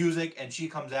 The music, and she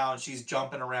comes out, and she's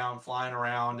jumping around, flying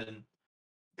around, and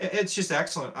it's just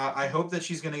excellent. I hope that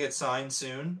she's going to get signed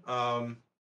soon. I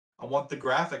want the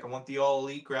graphic. I want the All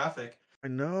Elite graphic. I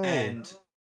know. And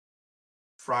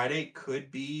Friday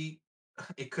could be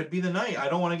the night. I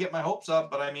don't want to get my hopes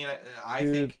up, but I mean, I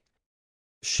think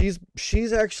she's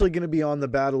actually going to be on the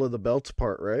Battle of the Belts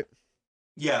part, right?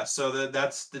 Yeah. So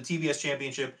that's the TBS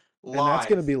Championship live. And that's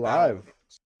going to be live.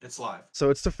 It's live.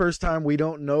 So it's the first time we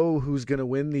don't know who's going to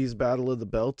win these Battle of the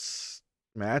Belts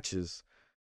matches.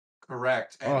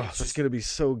 Correct. And it's going to be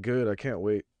so good. I can't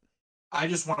wait. I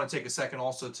just want to take a second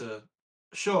also to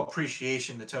show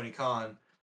appreciation to Tony Khan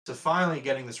to finally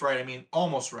getting this right. I mean,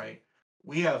 almost right.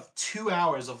 We have 2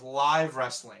 hours of live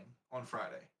wrestling on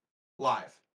Friday.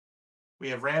 Live. We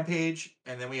have Rampage,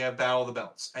 and then we have Battle of the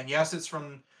Belts. And yes, it's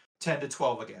from 10 to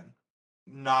 12 again.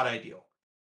 Not ideal.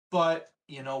 But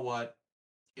you know what?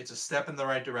 It's a step in the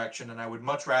right direction, and I would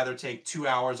much rather take 2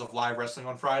 hours of live wrestling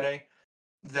on Friday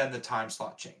than the time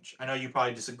slot change. I know you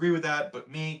probably disagree with that,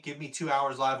 but give me 2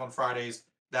 hours live on Fridays.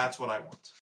 That's what I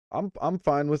want. I'm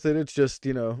fine with it. It's just,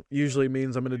 usually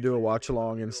means I'm going to do a watch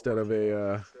along instead of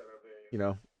a,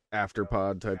 after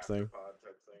pod type thing.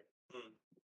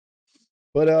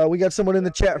 But we got someone in the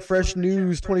chat. Fresh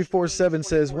News 24/7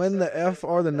 says, when the F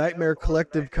are the Nightmare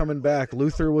Collective coming back?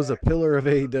 Luther was a pillar of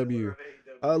AEW.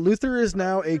 Luther is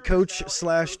now a coach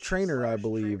 / trainer, I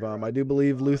believe. I do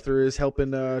believe Luther is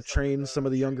helping train some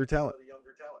of the younger talent.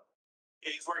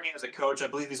 Yeah, he's working as a coach. I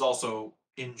believe he's also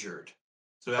injured.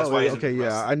 So that's why he's okay,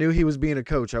 yeah. I knew he was being a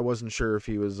coach. I wasn't sure if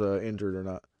he was injured or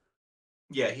not.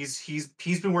 Yeah, he's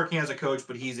been working as a coach,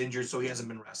 but he's injured, so he hasn't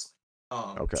been wrestling.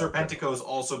 Serpentico's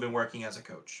also been working as a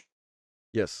coach.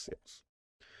 Yes.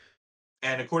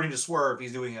 And according to Swerve,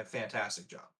 he's doing a fantastic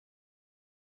job.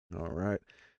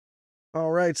 All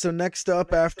right, so next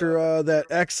up after that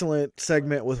excellent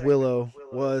segment with Willow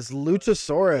was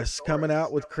Luchasaurus coming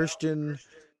out with Christian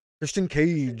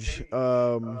Cage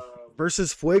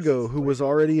versus Fuego, who was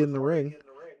already in the ring.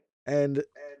 And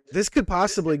this could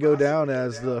possibly go down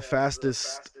as the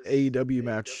fastest AEW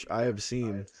match I have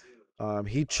seen.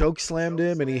 He choke slammed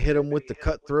him and he hit him with the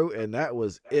cutthroat, and that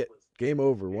was it. Game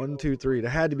over. 1, 2, 3. It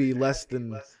had to be less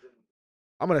than,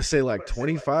 I'm going to say like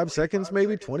 25 seconds,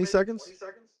 maybe 20 seconds.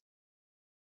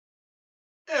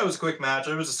 Yeah, it was a quick match.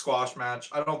 It was a squash match.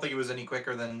 I don't think it was any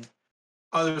quicker than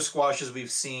other squashes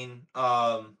we've seen.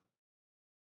 More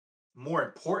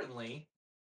importantly,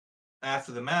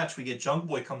 after the match, we get Jungle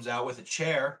Boy comes out with a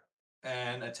chair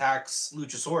and attacks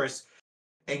Luchasaurus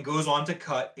and goes on to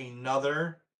cut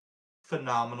another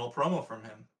phenomenal promo from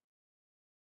him.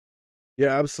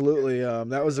 Yeah, absolutely.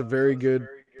 That was a very good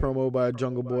promo by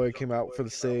Jungle Boy. Came out for the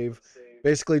save.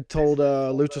 Basically told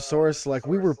Luchasaurus, like,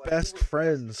 we were best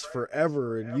friends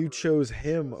forever, and you chose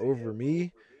him over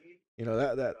me.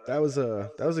 That was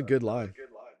a good line.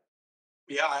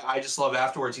 Yeah, I just love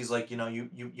afterwards. He's like,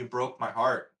 you broke my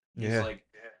heart. He's like,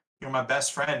 you're my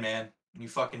best friend, man. You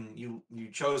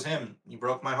chose him. You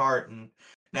broke my heart, and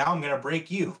now I'm gonna break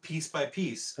you piece by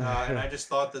piece. And I just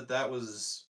thought that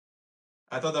was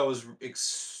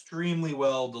extremely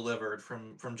well delivered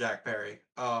from Jack Perry.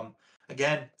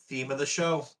 Again, theme of the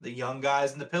show, the young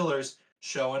guys and the pillars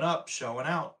showing up, showing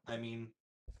out. I mean,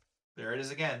 there it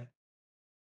is again.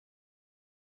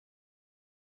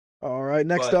 All right,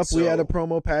 next up we had a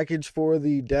promo package for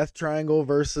the Death Triangle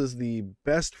versus the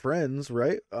Best Friends,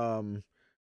 right? I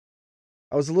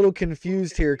was a little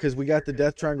confused here because we got the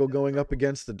Death Triangle going up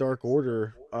against the Dark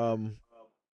Order.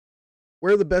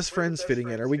 Where are the Best Friends fitting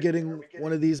in? Are we getting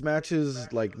one of these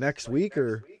matches like next week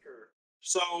or?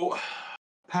 So,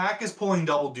 Pac is pulling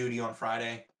double duty on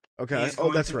Friday. Okay. He's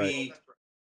going that's to right. be,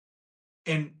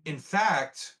 in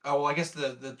fact, I guess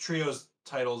the trios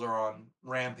titles are on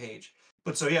Rampage.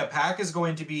 But so yeah, Pac is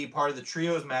going to be part of the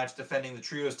trios match, defending the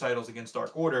trios titles against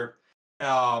Dark Order.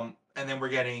 And then we're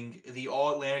getting the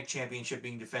All Atlantic Championship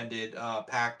being defended.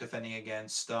 Pac defending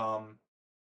against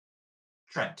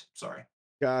Trent. Sorry.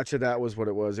 Gotcha. That was what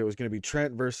it was. It was going to be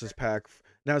Trent versus Pac.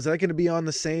 Now, is that going to be on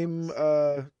the same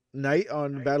night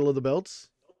on Battle of the Belts?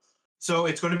 So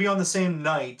it's going to be on the same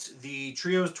night. The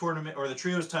trios tournament or the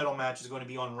trios title match is going to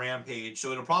be on Rampage.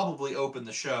 So it'll probably open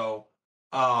the show.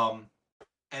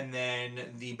 And then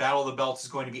the Battle of the Belts is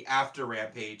going to be after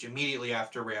Rampage, immediately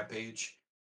after Rampage.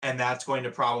 And that's going to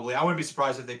probably, I wouldn't be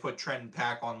surprised if they put Trent and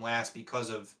Pac on last because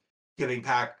of giving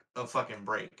Pac a fucking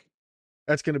break.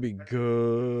 That's going to be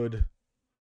good.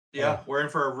 Yeah, we're in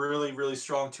for a really, really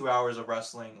strong 2 hours of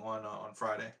wrestling on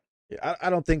Friday. Yeah, I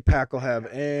don't think Pac will have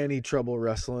any trouble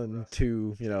wrestling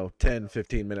 10,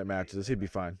 15-minute matches. He'd be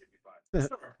fine.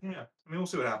 Sure, yeah. I mean, we'll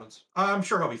see what happens. I'm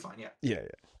sure he'll be fine, yeah. Yeah.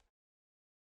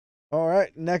 All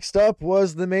right, next up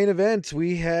was the main event.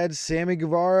 We had Sammy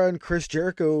Guevara and Chris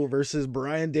Jericho versus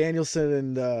Bryan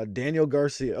Danielson and Daniel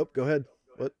Garcia. Oh, go ahead.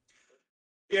 What?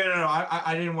 Yeah, no,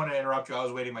 I didn't want to interrupt you. I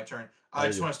was waiting my turn. I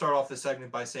just want to start off this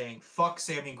segment by saying, fuck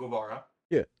Sammy Guevara.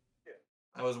 Yeah.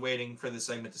 I was waiting for this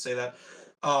segment to say that.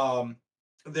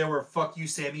 There were fuck you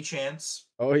Sammy chants.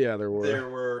 Oh yeah, there were. There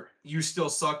were you still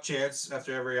suck chants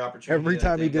after every opportunity. Every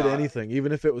time he did anything,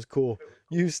 even if it was cool.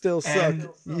 You still suck.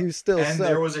 You still suck. And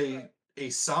there was a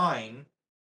sign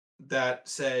that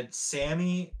said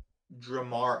Sammy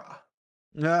Dramara.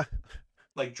 Nah.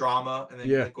 Like drama and then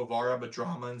like Guevara, but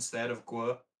drama instead of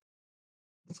Gua.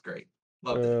 That's great.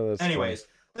 Loved it. Anyways,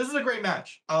 this was a great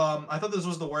match. I thought this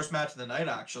was the worst match of the night,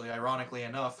 actually, ironically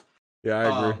enough. Yeah,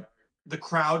 I agree. The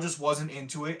crowd just wasn't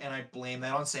into it, and I blame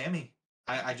that on Sammy.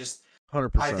 I just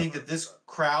 100%. I think that this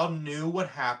crowd knew what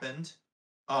happened.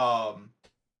 And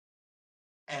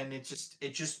it was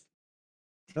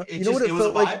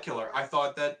a vibe killer. I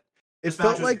thought that it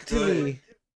felt like to me.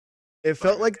 It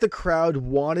felt like the crowd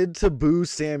wanted to boo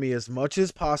Sammy as much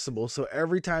as possible. So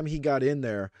every time he got in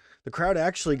there, the crowd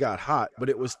actually got hot, but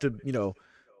it was to,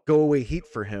 go away heat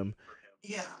for him.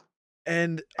 Yeah.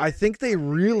 And I think they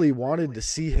really wanted to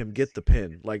see him get the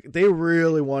pin. Like, they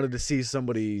really wanted to see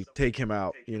somebody take him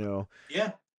out,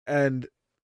 Yeah. And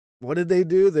what did they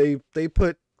do? They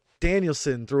put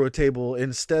Danielson through a table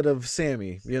instead of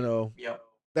Sammy, Yep.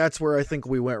 That's where I think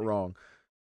we went wrong.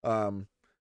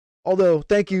 Although,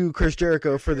 thank you, Chris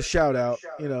Jericho, for the shout out,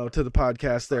 to the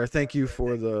podcast there. Thank you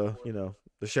for the,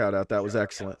 the shout out. That was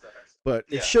excellent. But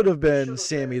it should have been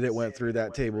Sammy that went through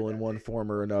that table in one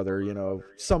form or another,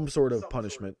 some sort of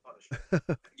punishment.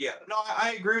 Yeah, no,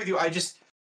 I agree with you. I just,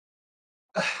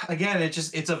 again,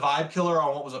 it's a vibe killer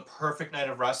on what was a perfect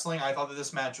night of wrestling. I thought that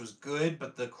this match was good,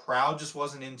 but the crowd just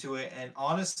wasn't into it. And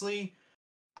honestly,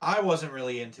 I wasn't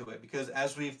really into it because,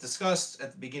 as we've discussed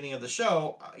at the beginning of the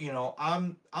show,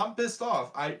 I'm pissed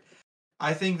off.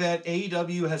 I think that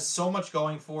AEW has so much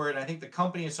going for it. And I think the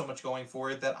company has so much going for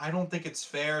it that I don't think it's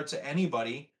fair to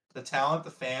anybody, the talent,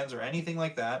 the fans, or anything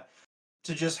like that,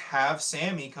 to just have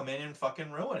Sammy come in and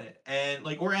fucking ruin it, and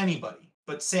or anybody.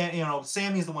 But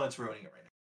Sammy's the one that's ruining it right now.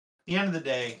 At the end of the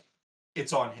day,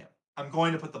 it's on him. I'm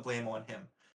going to put the blame on him.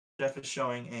 Jeff is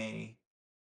showing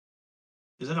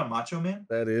Is it a Macho Man?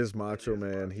 That is Macho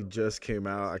Man. He just came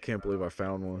out. I can't believe I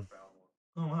found one.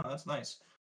 Oh, wow. That's nice.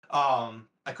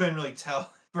 I couldn't really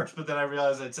tell first, but then I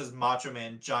realized that it says Macho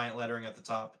Man, giant lettering at the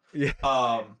top. Yeah.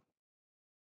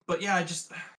 But yeah, I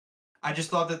just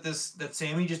thought that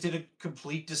Sammy just did a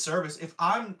complete disservice. If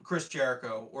I'm Chris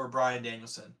Jericho or Bryan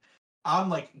Danielson,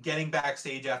 I'm getting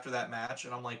backstage after that match,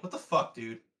 and I'm like, what the fuck,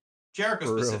 dude?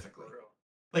 Jericho specifically.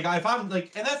 If I'm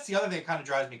and that's the other thing that kind of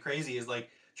drives me crazy is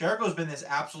Jericho's been this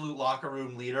absolute locker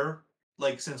room leader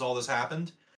since all this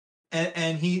happened,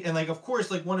 and of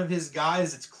course one of his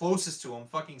guys that's closest to him,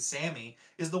 fucking Sammy,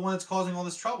 is the one that's causing all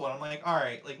this trouble, and I'm like, all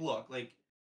right, look,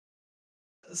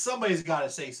 somebody's got to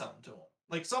say something to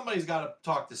him, somebody's got to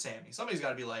talk to Sammy, somebody's got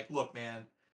to be like, look, man,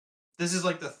 this is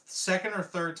the second or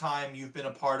third time you've been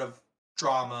a part of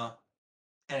drama,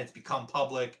 and it's become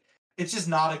public. It's just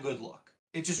not a good look.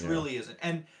 It just really isn't,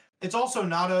 and it's also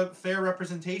not a fair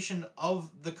representation of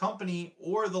the company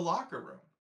or the locker room.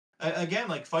 Again,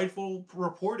 like Fightful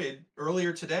reported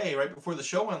earlier today, right before the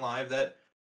show went live, that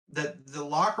the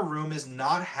locker room is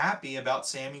not happy about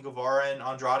Sammy Guevara and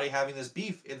Andrade having this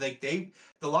beef. The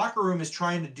locker room is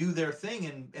trying to do their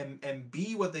thing and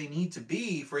be what they need to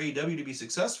be for AEW to be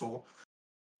successful.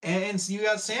 And so you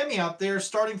got Sammy out there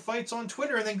starting fights on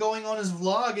Twitter and then going on his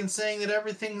vlog and saying that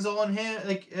everything's on him.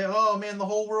 Like, oh man, the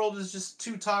whole world is just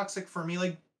too toxic for me.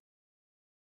 Like,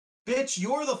 bitch,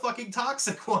 you're the fucking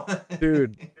toxic one.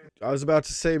 Dude, I was about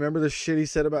to say, remember the shit he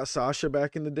said about Sasha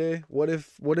back in the day? What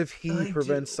if he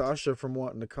prevents Sasha from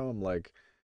wanting to come? Like,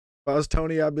 if I was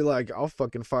Tony, I'd be like, I'll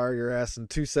fucking fire your ass in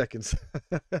 2 seconds.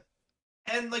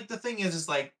 And like the thing is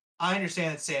like, I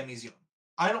understand that Sammy's young.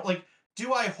 I don't like.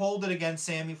 Do I hold it against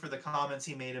Sammy for the comments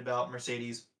he made about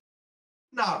Mercedes?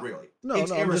 Not really. No,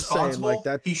 It's I'm just saying, irresponsible. like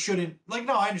that. He shouldn't. Like,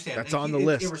 no, I understand. That's on the it's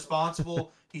list.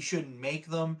 Irresponsible. He shouldn't make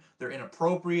them. They're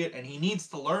inappropriate, and he needs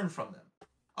to learn from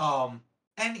them.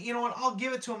 And you know what? I'll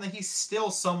give it to him that he's still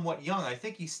somewhat young. I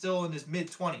think he's still in his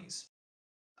mid-20s.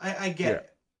 I get it.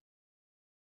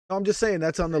 I'm just saying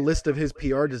that's on the list of his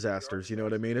PR disasters. You know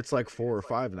what I mean? It's like 4 or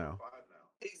 5 now.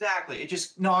 Exactly. It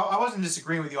just I wasn't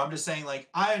disagreeing with you. I'm just saying like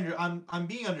I'm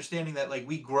being understanding that like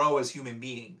we grow as human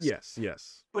beings.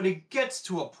 Yes. But it gets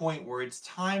to a point where it's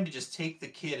time to just take the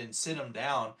kid and sit him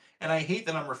down. And I hate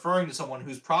that I'm referring to someone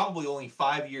who's probably only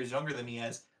 5 years younger than me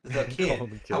as the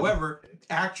kid. However,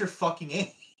 act your fucking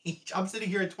age. I'm sitting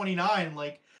here at 29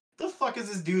 like, the fuck is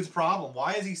this dude's problem?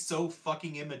 Why is he so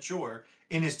fucking immature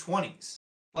in his 20s?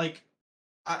 Like,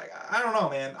 I don't know,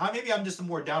 man. Maybe I'm just a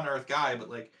more down-to-earth guy, but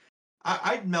like,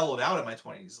 I mellowed out in my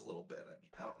 20s a little bit.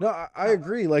 I don't know. No, I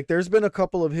agree. Like, there's been a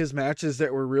couple of his matches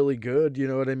that were really good. You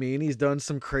know what I mean? He's done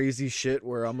some crazy shit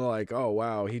where I'm like, oh,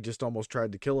 wow, he just almost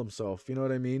tried to kill himself. You know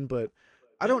what I mean? But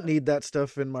I don't need that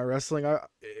stuff in my wrestling.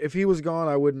 If he was gone,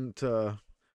 I wouldn't, I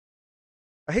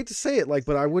hate to say it, like,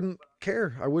 but I wouldn't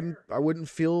care. I wouldn't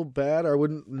feel bad. I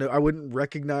wouldn't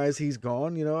recognize he's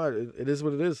gone. You know, it is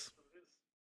what it is.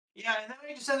 Yeah, and then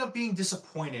I just end up being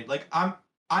disappointed. Like,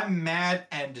 I'm mad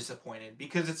and disappointed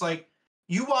because it's like,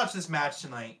 you watch this match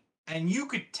tonight and you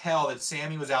could tell that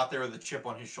Sammy was out there with a chip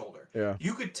on his shoulder. Yeah.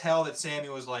 You could tell that Sammy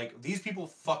was like, these people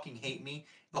fucking hate me.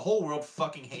 The whole world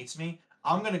fucking hates me.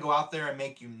 I'm going to go out there and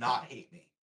make you not hate me.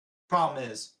 Problem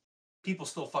is, people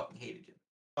still fucking hated you.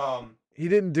 He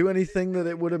didn't do anything that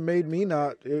it would have made me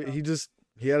not.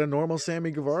 He had a normal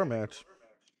Sammy Guevara match.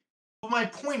 But my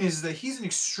point is that he's an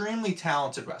extremely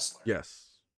talented wrestler. Yes.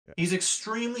 Yeah. He's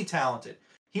extremely talented.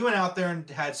 He went out there and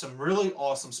had some really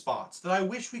awesome spots that I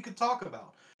wish we could talk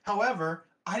about. However,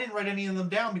 I didn't write any of them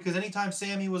down because anytime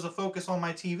Sammy was a focus on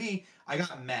my TV, I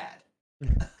got mad.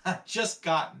 I just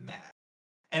got mad.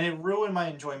 And it ruined my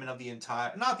enjoyment of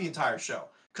not the entire show,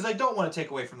 because I don't want to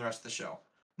take away from the rest of the show.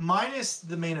 Minus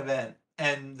the main event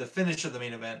and the finish of the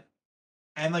main event,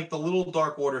 and like the little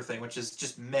Dark Order thing, which is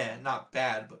just meh, not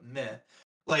bad, but meh.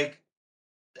 Like,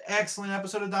 excellent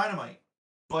episode of Dynamite.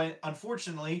 But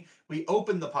unfortunately, we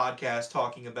opened the podcast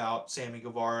talking about Sammy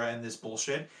Guevara and this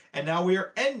bullshit, and now we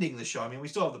are ending the show. I mean, we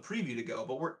still have the preview to go,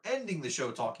 but we're ending the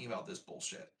show talking about this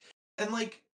bullshit. And,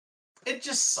 like, it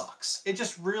just sucks. It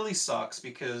just really sucks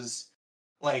because,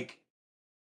 like,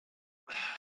 it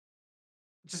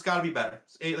just gotta be better.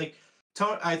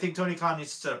 I think Tony Khan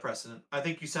needs to set a precedent. I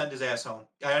think you send his ass home.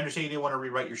 I understand you didn't want to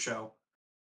rewrite your show.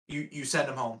 You send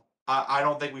him home. I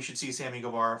don't think we should see Sammy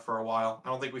Guevara for a while. I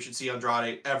don't think we should see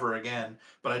Andrade ever again.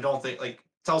 But I don't think, like,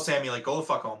 tell Sammy, like, go the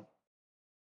fuck home.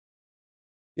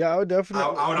 Yeah, I would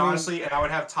definitely. I would honestly, and I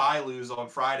would have Ty lose on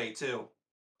Friday too.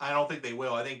 I don't think they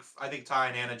will. I think Ty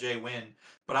and Anna Jay win,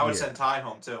 but I would send Ty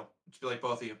home too. Just be like,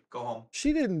 both of you, go home.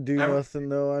 She didn't do nothing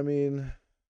though. I mean,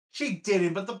 she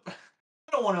didn't. But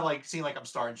I don't want to like seem like I'm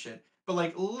starting shit. But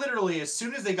like literally, as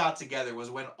soon as they got together was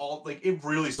when all like it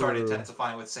really started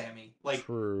intensifying with Sammy. Like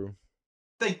true.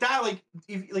 Like that, like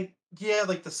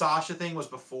like the Sasha thing was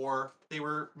before they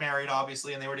were married,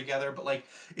 obviously, and they were together. But like,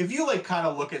 if you like kind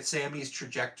of look at Sammy's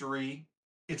trajectory,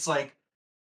 it's like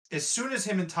as soon as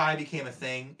him and Ty became a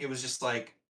thing, it was just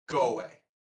like go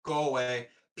away,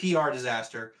 PR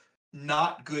disaster,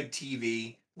 not good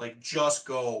TV, like just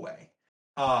go away.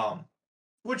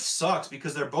 Which sucks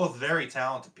because they're both very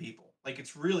talented people. Like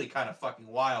it's really kind of fucking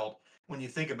wild when you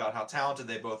think about how talented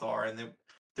they both are, and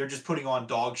they're just putting on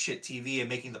dog shit TV and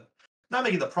not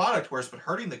making the product worse, but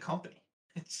hurting the company.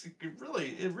 It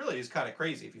really is kind of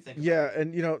crazy if you think about it.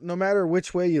 And you know, no matter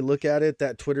which way you look at it,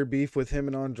 that Twitter beef with him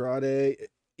and Andrade,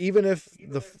 even if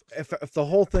the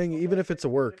whole thing, even if it's a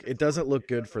work, it doesn't look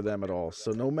good for them at all.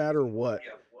 So no matter what,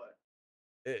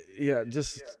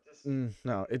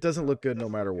 no, it doesn't look good no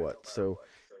matter what. So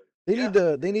They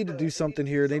need to do something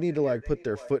here. They need to like put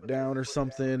their foot down or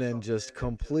something and just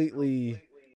completely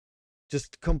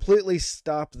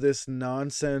stop this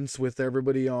nonsense with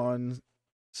everybody on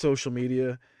social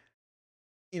media.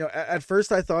 At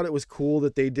first I thought it was cool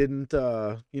that they didn't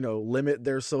limit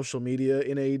their social media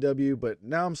in AEW, but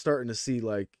now I'm starting to see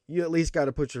like you at least got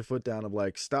to put your foot down of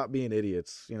like stop being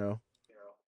idiots.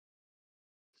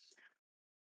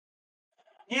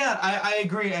 Yeah, I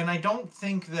agree, and I don't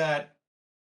think that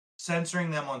censoring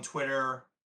them on Twitter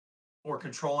or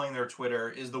controlling their Twitter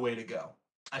is the way to go.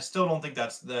 I still don't think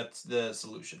that's the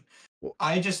solution. Well,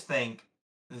 I just think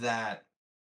that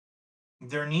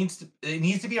it needs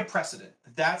to be a precedent.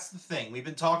 That's the thing. We've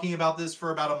been talking about this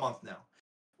for about a month now.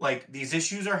 Like these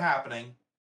issues are happening,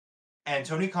 and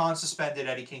Tony Khan suspended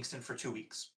Eddie Kingston for 2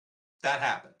 weeks. That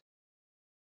happened.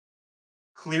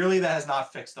 Clearly, that has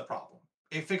not fixed the problem.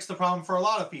 It fixed the problem for a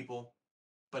lot of people,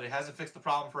 but it hasn't fixed the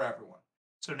problem for everyone.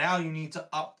 So now you need to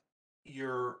up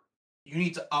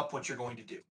what you're going to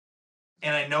do.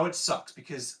 And I know it sucks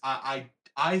because I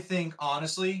think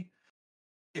honestly,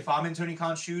 if I'm in Tony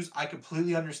Khan's shoes, I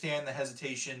completely understand the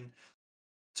hesitation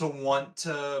to want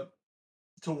to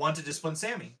discipline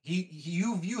Sammy.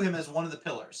 You view him as one of the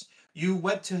pillars. You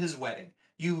went to his wedding.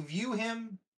 You view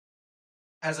him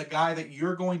as a guy that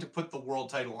you're going to put the world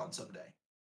title on someday.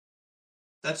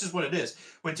 That's just what it is.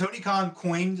 When Tony Khan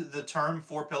coined the term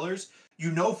 4 pillars,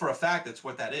 you know for a fact that's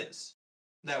what that is.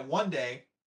 That one day,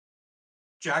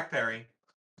 Jack Perry,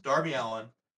 Darby Allin,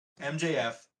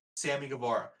 MJF, Sammy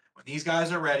Guevara, when these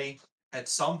guys are ready, at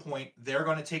some point they're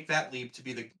going to take that leap to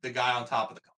be the guy on top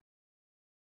of the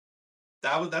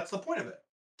company. That's the point of it.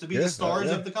 To be the stars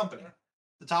of the company.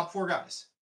 The top 4 guys.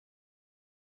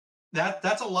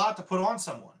 That's a lot to put on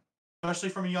someone, especially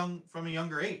from a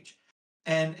younger age.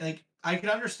 And like I can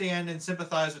understand and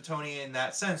sympathize with Tony in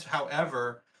that sense.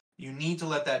 However, you need to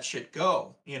let that shit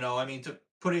go. I mean, to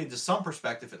put it into some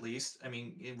perspective at least. I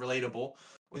mean, relatable.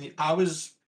 I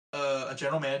was a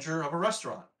general manager of a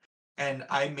restaurant, and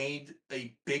I made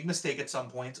a big mistake at some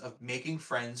points of making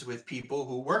friends with people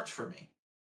who worked for me.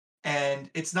 And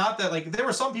it's not that like there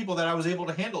were some people that I was able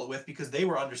to handle it with because they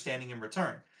were understanding in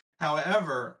return.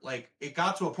 However, like it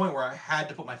got to a point where I had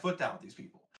to put my foot down with these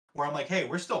people. Where I'm like, hey,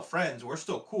 we're still friends, we're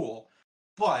still cool,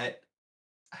 but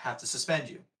I have to suspend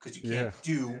you because you can't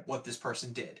do what this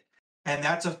person did. And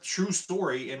that's a true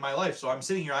story in my life. So I'm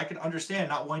sitting here, I can understand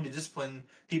not wanting to discipline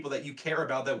people that you care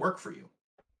about that work for you.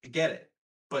 I get it.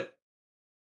 But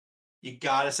you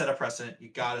gotta set a precedent. You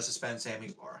gotta suspend Sammy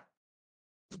Guevara.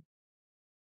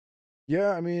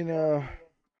 Yeah, I mean,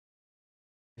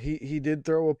 he did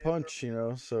throw a punch,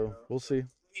 so we'll see.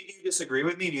 Do you disagree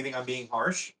with me? Do you think I'm being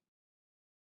harsh?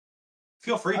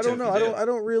 Feel free to. I don't know. I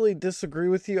don't really disagree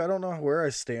with you. I don't know where I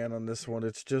stand on this one.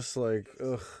 It's just like,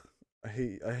 ugh.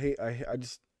 I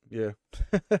just, yeah.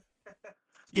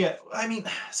 Yeah, I mean,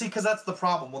 see, because that's the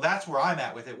problem. Well, that's where I'm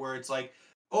at with it, where it's like,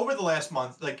 over the last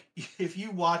month, like, if you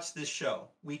watch this show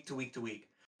week to week to week,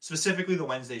 specifically the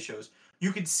Wednesday shows,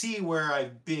 you can see where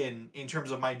I've been in terms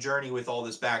of my journey with all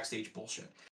this backstage bullshit.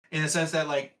 In the sense that,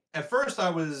 like, at first I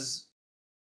was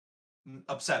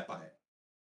upset by it,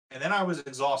 and then I was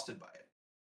exhausted by it.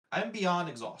 I'm beyond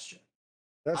exhaustion.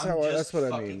 That's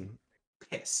what I mean.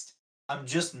 Pissed. I'm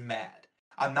just mad.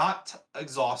 I'm not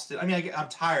exhausted. I mean, I'm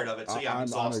tired of it, so yeah, I'm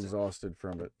exhausted. I'm exhausted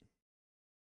from it.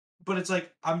 But it's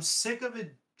like, I'm sick of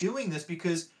it doing this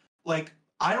because, like,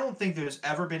 I don't think there's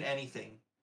ever been anything,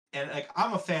 and, like,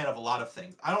 I'm a fan of a lot of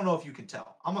things. I don't know if you can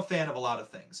tell. I'm a fan of a lot of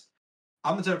things.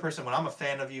 I'm the type of person, when I'm a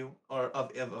fan of you, or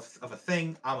of a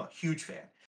thing, I'm a huge fan.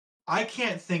 I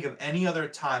can't think of any other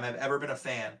time I've ever been a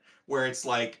fan where it's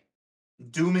like,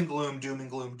 doom and gloom, doom and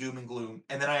gloom, doom and gloom,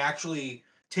 and then I actually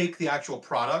take the actual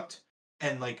product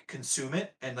and like consume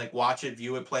it and like watch it,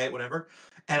 view it, play it, whatever.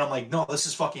 And I'm like, no, this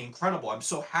is fucking incredible. I'm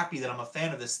so happy that I'm a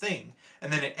fan of this thing.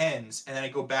 And then it ends, and then I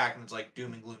go back and it's like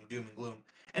doom and gloom, doom and gloom.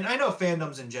 And I know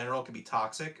fandoms in general can be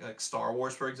toxic, like Star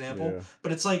Wars, for example. Yeah.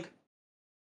 But it's like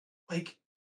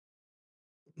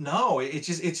no,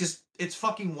 it's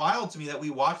fucking wild to me that we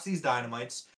watch these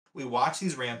Dynamites, we watch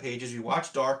these Rampages, we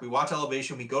watch Dark, we watch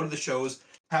Elevation, we go to the shows,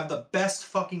 have the best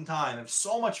fucking time, have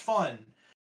so much fun,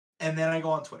 and then I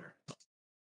go on Twitter.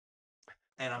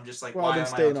 And I'm just like, well, I've been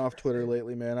staying off Twitter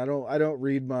lately, man. I don't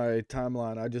read my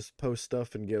timeline. I just post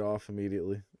stuff and get off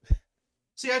immediately.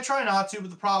 See, I try not to, but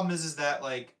the problem is that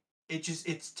like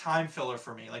it's time filler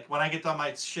for me. Like when I get done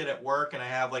my shit at work and I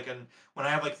have like when I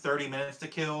have like 30 minutes to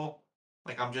kill,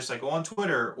 like I'm just like go on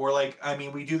Twitter, or like I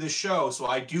mean we do this show, so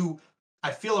I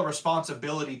feel a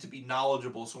responsibility to be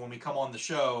knowledgeable, so when we come on the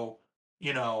show,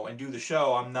 and do the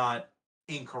show, I'm not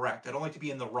incorrect. I don't like to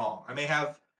be in the wrong. I may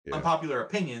have Yeah. unpopular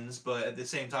opinions, but at the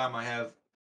same time, I have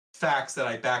facts that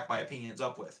I back my opinions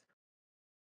up with.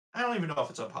 I don't even know if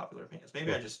it's unpopular opinions.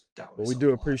 Maybe I just doubt Well, we myself do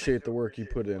a lot. appreciate the work you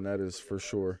put in. That is for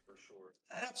sure.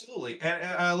 Absolutely, and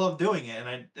I love doing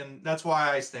it, and that's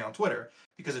why I stay on Twitter,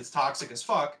 because it's toxic as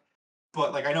fuck.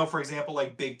 But like I know, for example,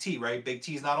 like Big T, right? Big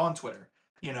T's not on Twitter,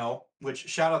 Which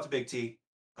shout out to Big T,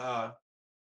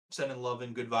 sending love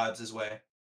and good vibes his way,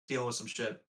 dealing with some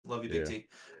shit. Love you, Big T.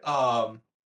 But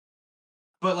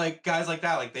like guys like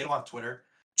that, like they don't have Twitter.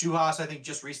 Juhas, I think,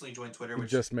 just recently joined Twitter, He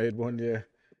which just made one, yeah.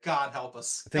 God help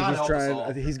us. I think God he's help us trying. all.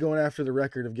 I think he's going after the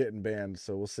record of getting banned.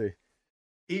 So we'll see.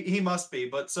 He must be,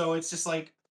 but so it's just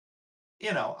like,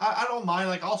 I don't mind.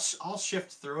 Like I'll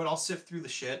shift through it. I'll sift through the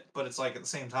shit, but it's like at the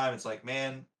same time, it's like,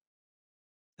 man,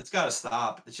 it's got to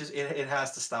stop. It's just it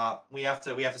has to stop. We have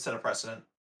to set a precedent.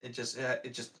 It just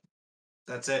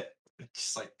that's it. It's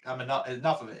just like I'm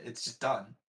enough of it. It's just done.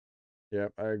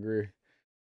 Yep, I agree.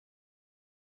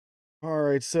 All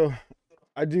right, so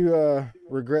I do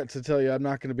regret to tell you I'm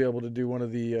not going to be able to do one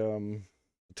of the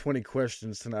 20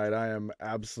 questions tonight. I am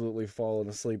absolutely falling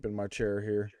asleep in my chair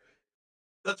here.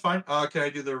 That's fine. Can I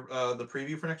do the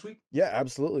preview for next week? Yeah,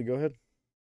 absolutely. Go ahead.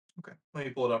 Okay, let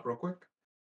me pull it up real quick.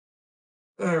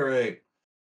 All right.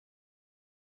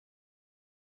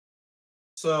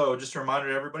 So, just a reminder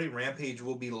to everybody, Rampage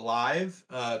will be live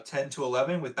 10 to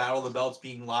 11, with Battle of the Belts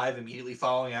being live immediately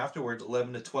following afterwards,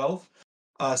 11 to 12.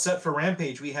 Set for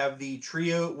Rampage, we have the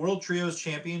World Trios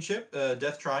Championship,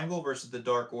 Death Triangle versus the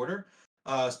Dark Order.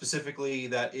 Specifically,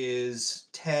 that is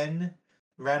 10,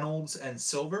 Reynolds, and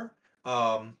Silver.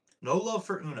 No love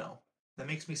for Uno. That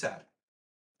makes me sad.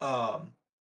 Yeah,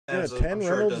 as 10 I'm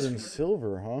sure it Reynolds does and for you.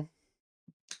 Silver, huh?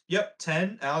 Yep,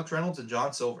 10, Alex Reynolds and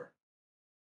John Silver.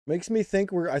 Makes me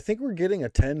think I think we're getting a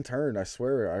 10 turn. I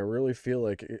swear. I really feel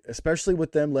like, especially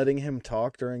with them letting him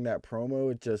talk during that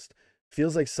promo, it just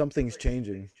feels like something's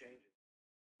changing.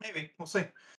 Maybe. We'll see.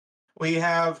 We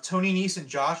have Tony Nese and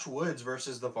Josh Woods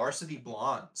versus the Varsity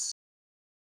Blondes.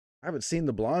 I haven't seen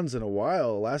the Blondes in a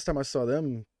while. Last time I saw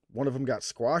them, one of them got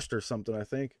squashed or something, I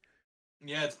think.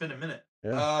 Yeah, it's been a minute.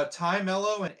 Yeah. Ty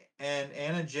Mello and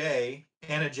Anna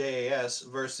JAS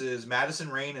versus Madison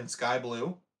Rain and Sky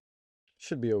Blue.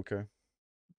 Should be okay.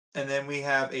 And then we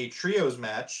have a trios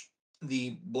match,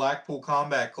 the Blackpool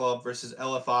Combat Club versus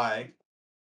LFI.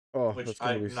 Oh, which that's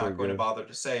going to be I'm so not going to good. bother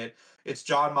to say it. It's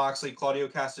John Moxley, Claudio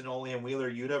Castagnoli, and Wheeler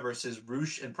Yuta versus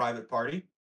Roosh and Private Party.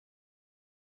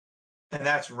 And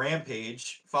that's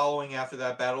Rampage. Following after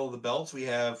that Battle of the Belts, we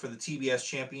have for the TBS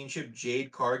Championship,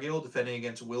 Jade Cargill defending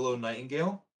against Willow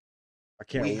Nightingale. I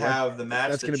can't We wait. have the match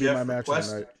That's that going to be my Jeff match of the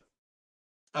requested. night.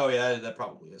 Oh, yeah, that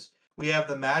probably is. We have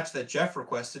the match that Jeff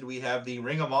requested. We have the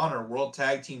Ring of Honor World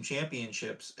Tag Team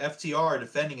Championships. FTR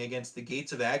defending against the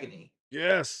Gates of Agony.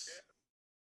 Yes.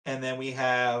 And then we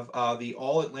have the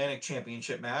All Atlantic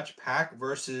Championship match, Pac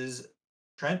versus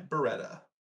Trent Beretta.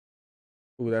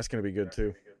 Ooh, that's going to be good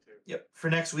too. Yep. For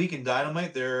next week in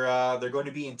Dynamite, they're going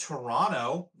to be in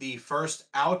Toronto, the first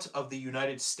out of the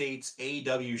United States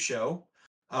AEW show.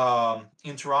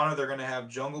 In Toronto, they're going to have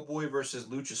Jungle Boy versus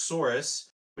Luchasaurus,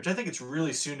 which I think it's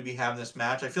really soon to be having this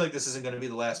match. I feel like this isn't going to be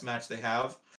the last match they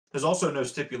have. There's also no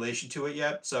stipulation to it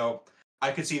yet, so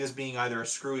I could see this being either a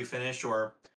screwy finish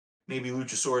or maybe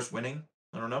Luchasaurus winning.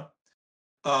 I don't know.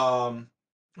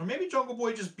 Or maybe Jungle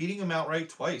Boy just beating him outright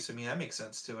twice. I mean, that makes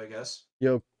sense too, I guess.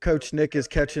 Yo, Coach Nick is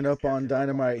catching up on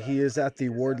Dynamite. He is at the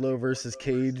Wardlow versus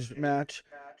Cage match.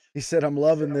 He said, I'm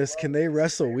loving this. Can they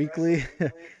wrestle weekly?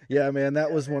 Yeah, man,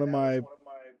 that was one of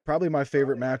probably my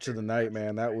favorite match of the night,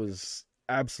 man. That was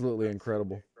absolutely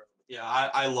incredible. Yeah,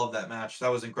 I love that match.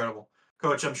 That was incredible.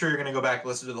 Coach, I'm sure you're going to go back and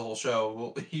listen to the whole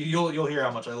show. You'll hear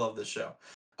how much I love this show.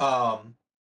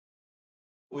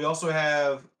 We also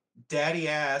have Daddy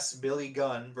Ass Billy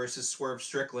Gunn versus Swerve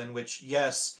Strickland, which,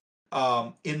 yes,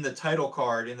 in the title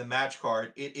card, in the match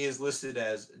card, it is listed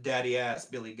as Daddy Ass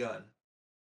Billy Gunn.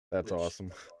 That's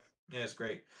awesome. Yeah, it's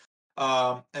great.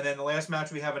 And then the last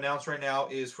match we have announced right now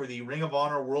is for the Ring of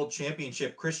Honor World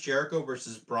Championship, Chris Jericho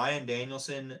versus Bryan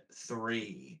Danielson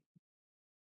 3.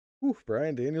 Ooh,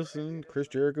 Bryan Danielson, Chris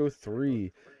Jericho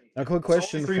 3. Now, quick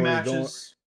question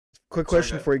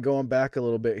before you going back a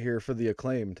little bit here for the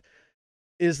Acclaimed.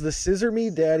 Is the Scissor Me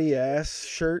Daddy Ass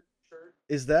shirt,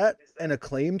 is that an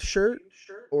Acclaimed shirt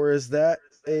or is that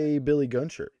a Billy Gunn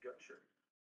shirt?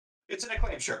 It's an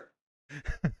Acclaimed shirt.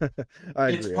 I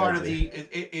agree. It's part of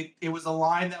it was a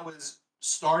line that was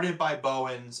started by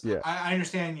Bowens. Yeah. I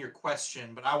understand your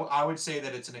question, but I would say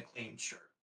that it's an Acclaimed shirt.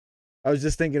 I was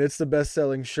just thinking it's the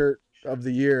best-selling shirt of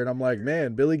the year, and I'm like,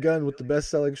 man, Billy Gunn with the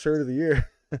best-selling shirt of the year.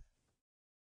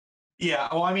 Yeah,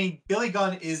 well, I mean, Billy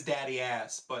Gunn is daddy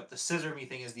ass, but the scissor me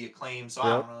thing is the Acclaim. So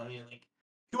I Yep. don't know. I mean, like,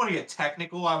 if you want to get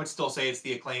technical, I would still say it's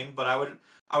the Acclaim, but I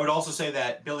would also say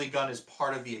that Billy Gunn is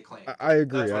part of the Acclaim. I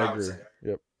agree. That's what I I would agree. say.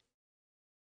 Yep.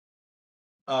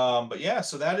 But yeah,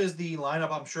 so that is the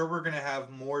lineup. I'm sure we're gonna have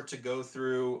more to go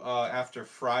through after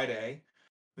Friday.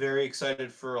 Very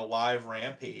excited for a live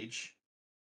Rampage.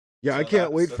 Yeah, I So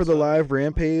can't wait for the that's live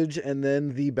Rampage and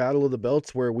then the Battle of the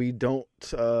Belts where we don't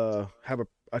have a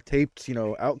taped,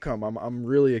 outcome. I'm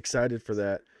really excited for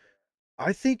that.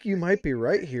 I think you might be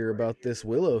right here about this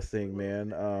Willow thing,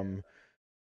 man.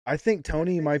 I think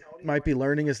Tony might be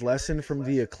learning his lesson from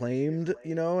the Acclaimed,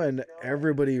 and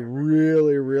everybody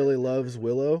really, really loves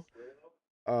Willow.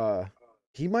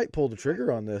 He might pull the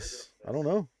trigger on this. I don't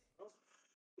know.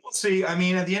 We'll see. I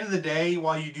mean, at the end of the day,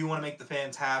 while you do want to make the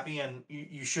fans happy and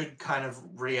you should kind of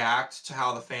react to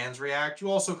how the fans react,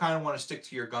 you also kind of want to stick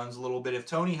to your guns a little bit. If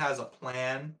Tony has a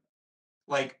plan,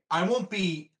 like, I won't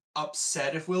be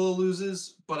upset if Willow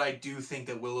loses, but I do think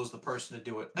that Willow's the person to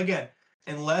do it. Again,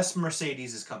 unless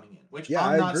Mercedes is coming in, which Yeah,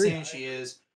 I I'm not agree. saying she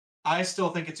is. I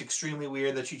still think it's extremely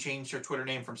weird that she changed her Twitter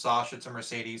name from Sasha to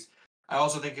Mercedes. I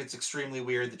also think it's extremely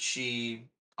weird that she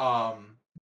got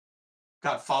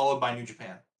followed by New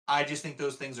Japan. I just think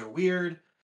those things are weird.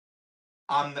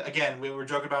 Again, we were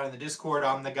joking about it in the Discord.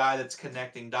 I'm the guy that's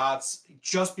connecting dots,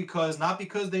 just because, not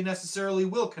because they necessarily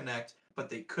will connect, but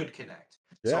they could connect.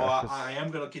 So Yeah, I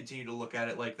am going to continue to look at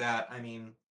it like that. I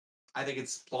mean, I think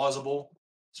it's plausible.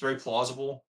 It's very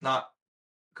plausible. Not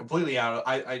completely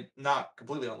not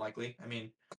completely unlikely. I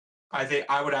mean, I think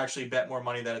I would actually bet more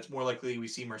money that it's more likely we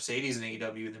see Mercedes in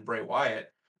AEW than Bray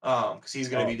Wyatt, because he's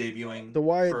going to be debuting the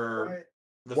for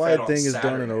the Fed Wyatt on thing is done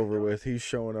and Saturday. over with. He's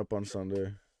showing up on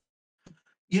Sunday.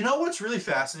 You know what's really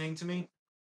fascinating to me?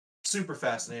 Super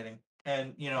fascinating.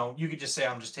 And, you could just say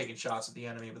I'm just taking shots at the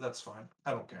enemy, but that's fine.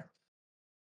 I don't care.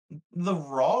 The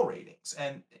Raw ratings,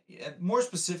 and more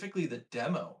specifically, the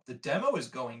demo. The demo is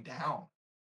going down.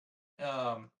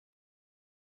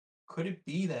 Could it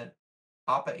be that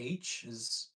Papa H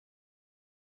is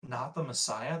not the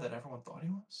Messiah that everyone thought he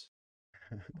was?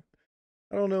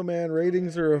 I don't know, man.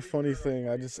 Ratings are a funny thing.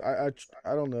 I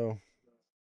don't know.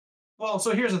 Well,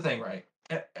 so here's the thing, right?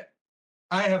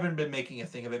 I haven't been making a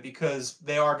thing of it because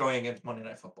they are going against Monday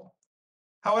Night Football.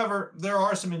 However, there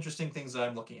are some interesting things that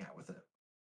I'm looking at with it.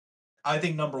 I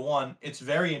think number one, it's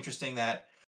very interesting that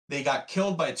they got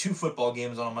killed by 2 football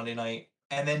games on a Monday night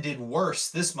and then did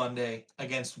worse this Monday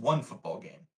against 1 football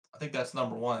game. I think that's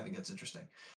number one. I think that's interesting.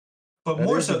 But That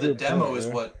more is a so, the good demo point, is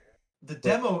yeah. what the But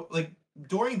demo, like,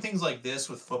 during things like this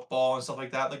with football and stuff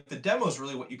like that, like, the demo is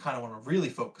really what you kind of want to really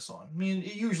focus on. I mean,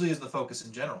 it usually is the focus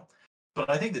in general. But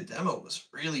I think the demo was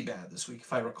really bad this week,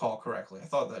 if I recall correctly. I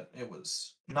thought that it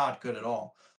was not good at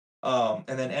all.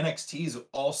 And then NXT's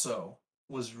also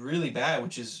was really bad,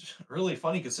 which is really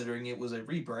funny considering it was a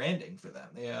rebranding for them.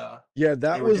 yeah, They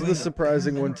that were was the doing the bare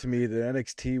surprising one minimum. to me. That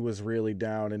NXT was really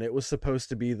down, and it was supposed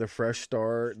to be the fresh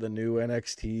start, the new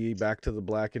NXT, back to the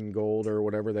black and gold or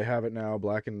whatever they have it now,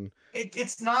 black and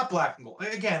It's not black and gold.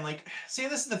 Again, like, see,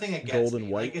 this is the thing that gold gets and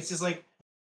me. Like, white. it's just like,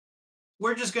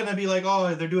 we're just gonna be like,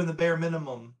 oh, they're doing the bare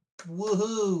minimum.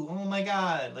 Woohoo! Oh my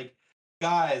god! Like,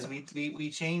 guys, we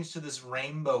changed to this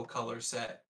rainbow color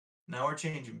set. Now we're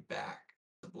changing back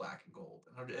to black and gold.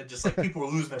 And just like, people were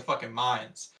losing their fucking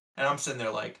minds, and I'm sitting there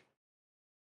like,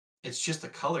 it's just a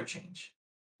color change.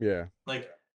 Yeah, Like,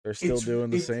 they're still it's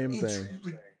doing the it's same it's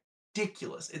thing.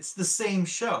 ridiculous. It's the same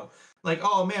show. Like,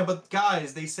 oh man, but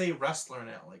guys, they say wrestler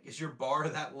now. Like, is your bar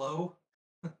that low?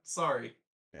 Sorry.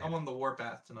 I'm Man. on the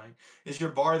warpath tonight. Is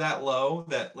your bar that low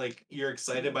that, like, you're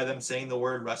excited by them saying the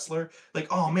word wrestler? Like,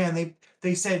 oh man,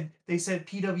 they said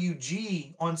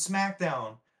PWG on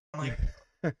SmackDown. I'm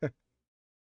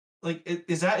like,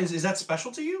 is that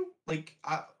special to you? Like,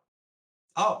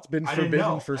 It's been I didn't forbidden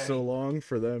know. for I so mean, long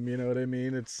for them. You know what I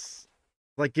mean? It's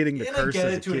like getting the and I curse get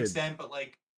as a it to an kid. extent, but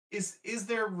like, is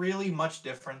there really much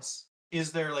difference?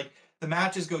 Is there, like, the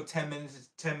matches go 10 minutes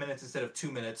instead of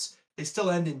 2 minutes? They still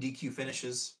end in DQ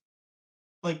finishes.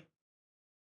 Like,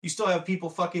 you still have people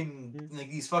fucking, like,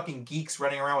 these fucking geeks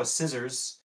running around with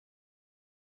scissors.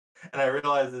 And I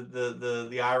realize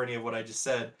the irony of what I just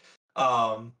said.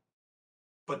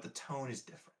 But the tone is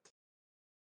different.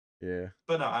 Yeah.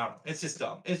 But no, I don't know. It's just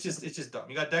dumb. It's just dumb.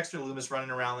 You got Dexter Loomis running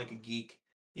around like a geek.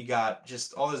 You got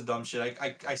just all this dumb shit.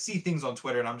 I see things on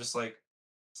Twitter and I'm just like,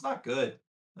 it's not good.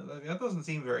 That doesn't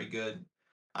seem very good.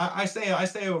 I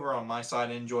stay over on my side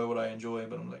and enjoy what I enjoy,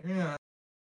 but I'm like, yeah,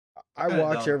 I kind of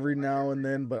watch dumb. every now and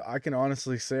then, but I can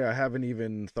honestly say I haven't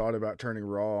even thought about turning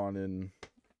Raw on in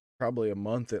probably a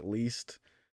month at least.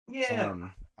 Yeah.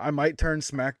 I might turn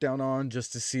SmackDown on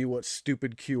just to see what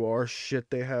stupid QR shit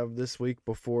they have this week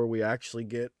before we actually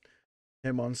get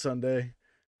him on Sunday.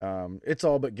 It's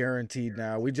all but guaranteed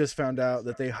now. We just found out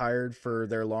that they hired for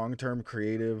their long-term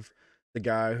creative the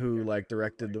guy who like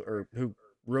directed or who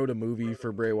wrote a movie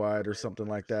for Bray Wyatt or something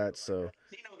like that. So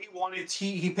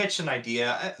he pitched an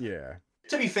idea. yeah.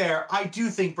 To be fair, I do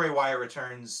think Bray Wyatt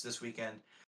returns this weekend.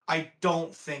 I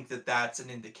don't think that that's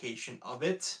an indication of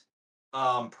it.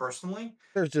 Personally,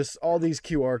 There's just all these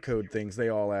QR code things. They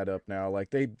all add up now. Like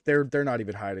they're not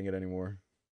even hiding it anymore.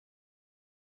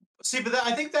 see, but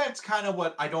I think that's kind of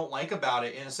what I don't like about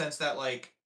it, in a sense that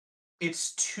like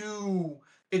it's too.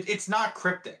 It's not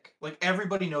cryptic. Like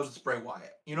everybody knows it's Bray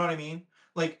Wyatt. You know what I mean?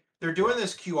 Like they're doing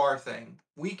this QR thing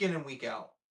week in and week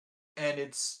out, and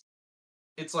it's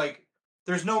like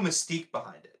there's no mystique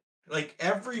behind it. Like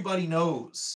everybody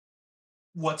knows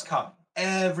what's coming.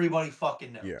 Everybody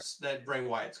fucking knows that Bray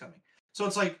Wyatt's coming. So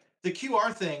it's like the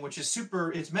QR thing, which is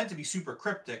super. It's meant to be super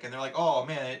cryptic, and they're like, "Oh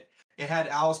man, it had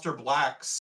Aleister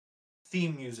Black's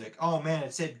theme music. Oh man,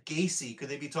 it said Gacy. Could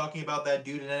they be talking about that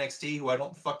dude in NXT who I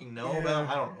don't fucking know about?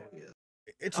 I don't know who he is."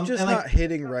 It's just not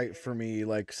hitting right for me.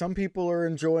 Like some people are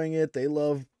enjoying it. They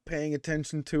love paying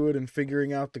attention to it and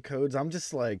figuring out the codes. I'm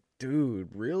just like, dude,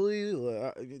 really?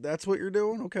 That's what you're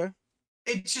doing? Okay.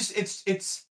 It's just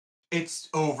it's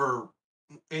over.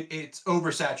 It's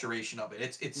oversaturation of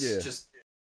it.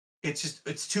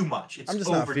 It's too much. I'm just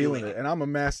not feeling it. And I'm a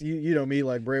mass. You know me,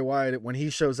 like Bray Wyatt. When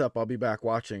he shows up, I'll be back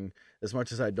watching as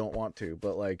much as I don't want to.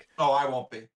 But like, I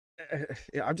won't be.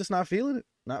 I'm just not feeling it.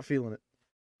 Not feeling it.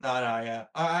 No, yeah.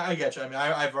 I get you. I mean,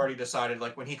 I've already decided.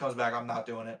 Like when he comes back, I'm not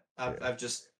doing it. I've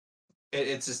just.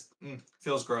 It's just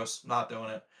feels gross. Not doing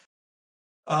it.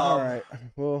 All right.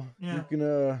 Well, you can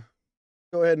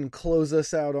go ahead and close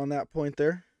us out on that point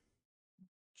there.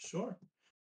 Sure.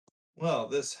 Well,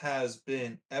 this has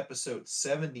been episode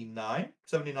 79.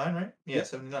 79, right? Yeah,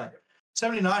 79.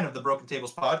 79 of the Broken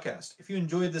Tables podcast. If you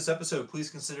enjoyed this episode, please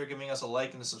consider giving us a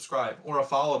like and a subscribe, or a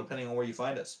follow, depending on where you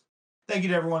find us. Thank you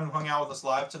to everyone who hung out with us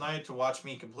live tonight to watch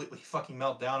me completely fucking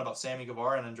melt down about Sammy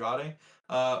Guevara and Andrade.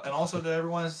 And also to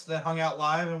everyone that hung out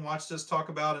live and watched us talk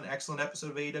about an excellent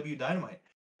episode of AEW Dynamite.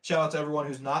 Shout out to everyone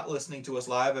who's not listening to us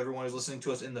live, everyone who's listening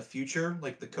to us in the future,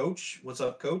 like the coach. What's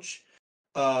up, coach?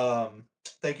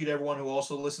 Thank you to everyone who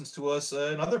also listens to us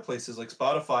in other places like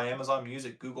Spotify, Amazon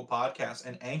Music, Google Podcasts,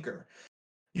 and Anchor.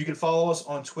 You can follow us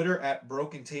on Twitter at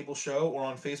Broken Table Show or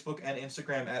on Facebook and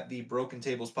Instagram at the Broken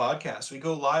Tables Podcast. We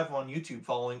go live on YouTube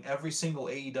following every single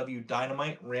AEW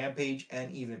Dynamite, Rampage, and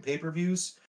even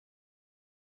pay-per-views.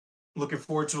 Looking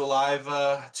forward to a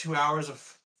live 2 hours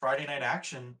of Friday night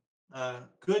action.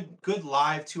 Good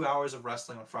live 2 hours of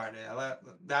wrestling on Friday.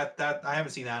 That I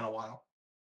haven't seen that in a while.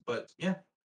 But yeah,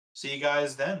 see you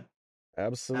guys then.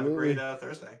 Absolutely. Have a great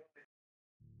Thursday.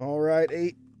 All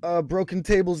right, Broken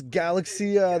Tables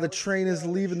Galaxy. The train is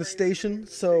leaving the station,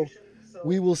 so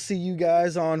we will see you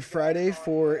guys on Friday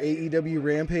for AEW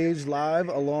Rampage live,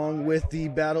 along with the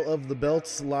Battle of the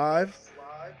Belts live.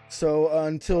 So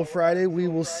until Friday, we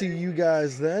will see you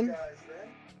guys then.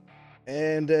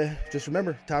 And just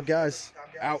remember, top guys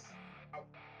out.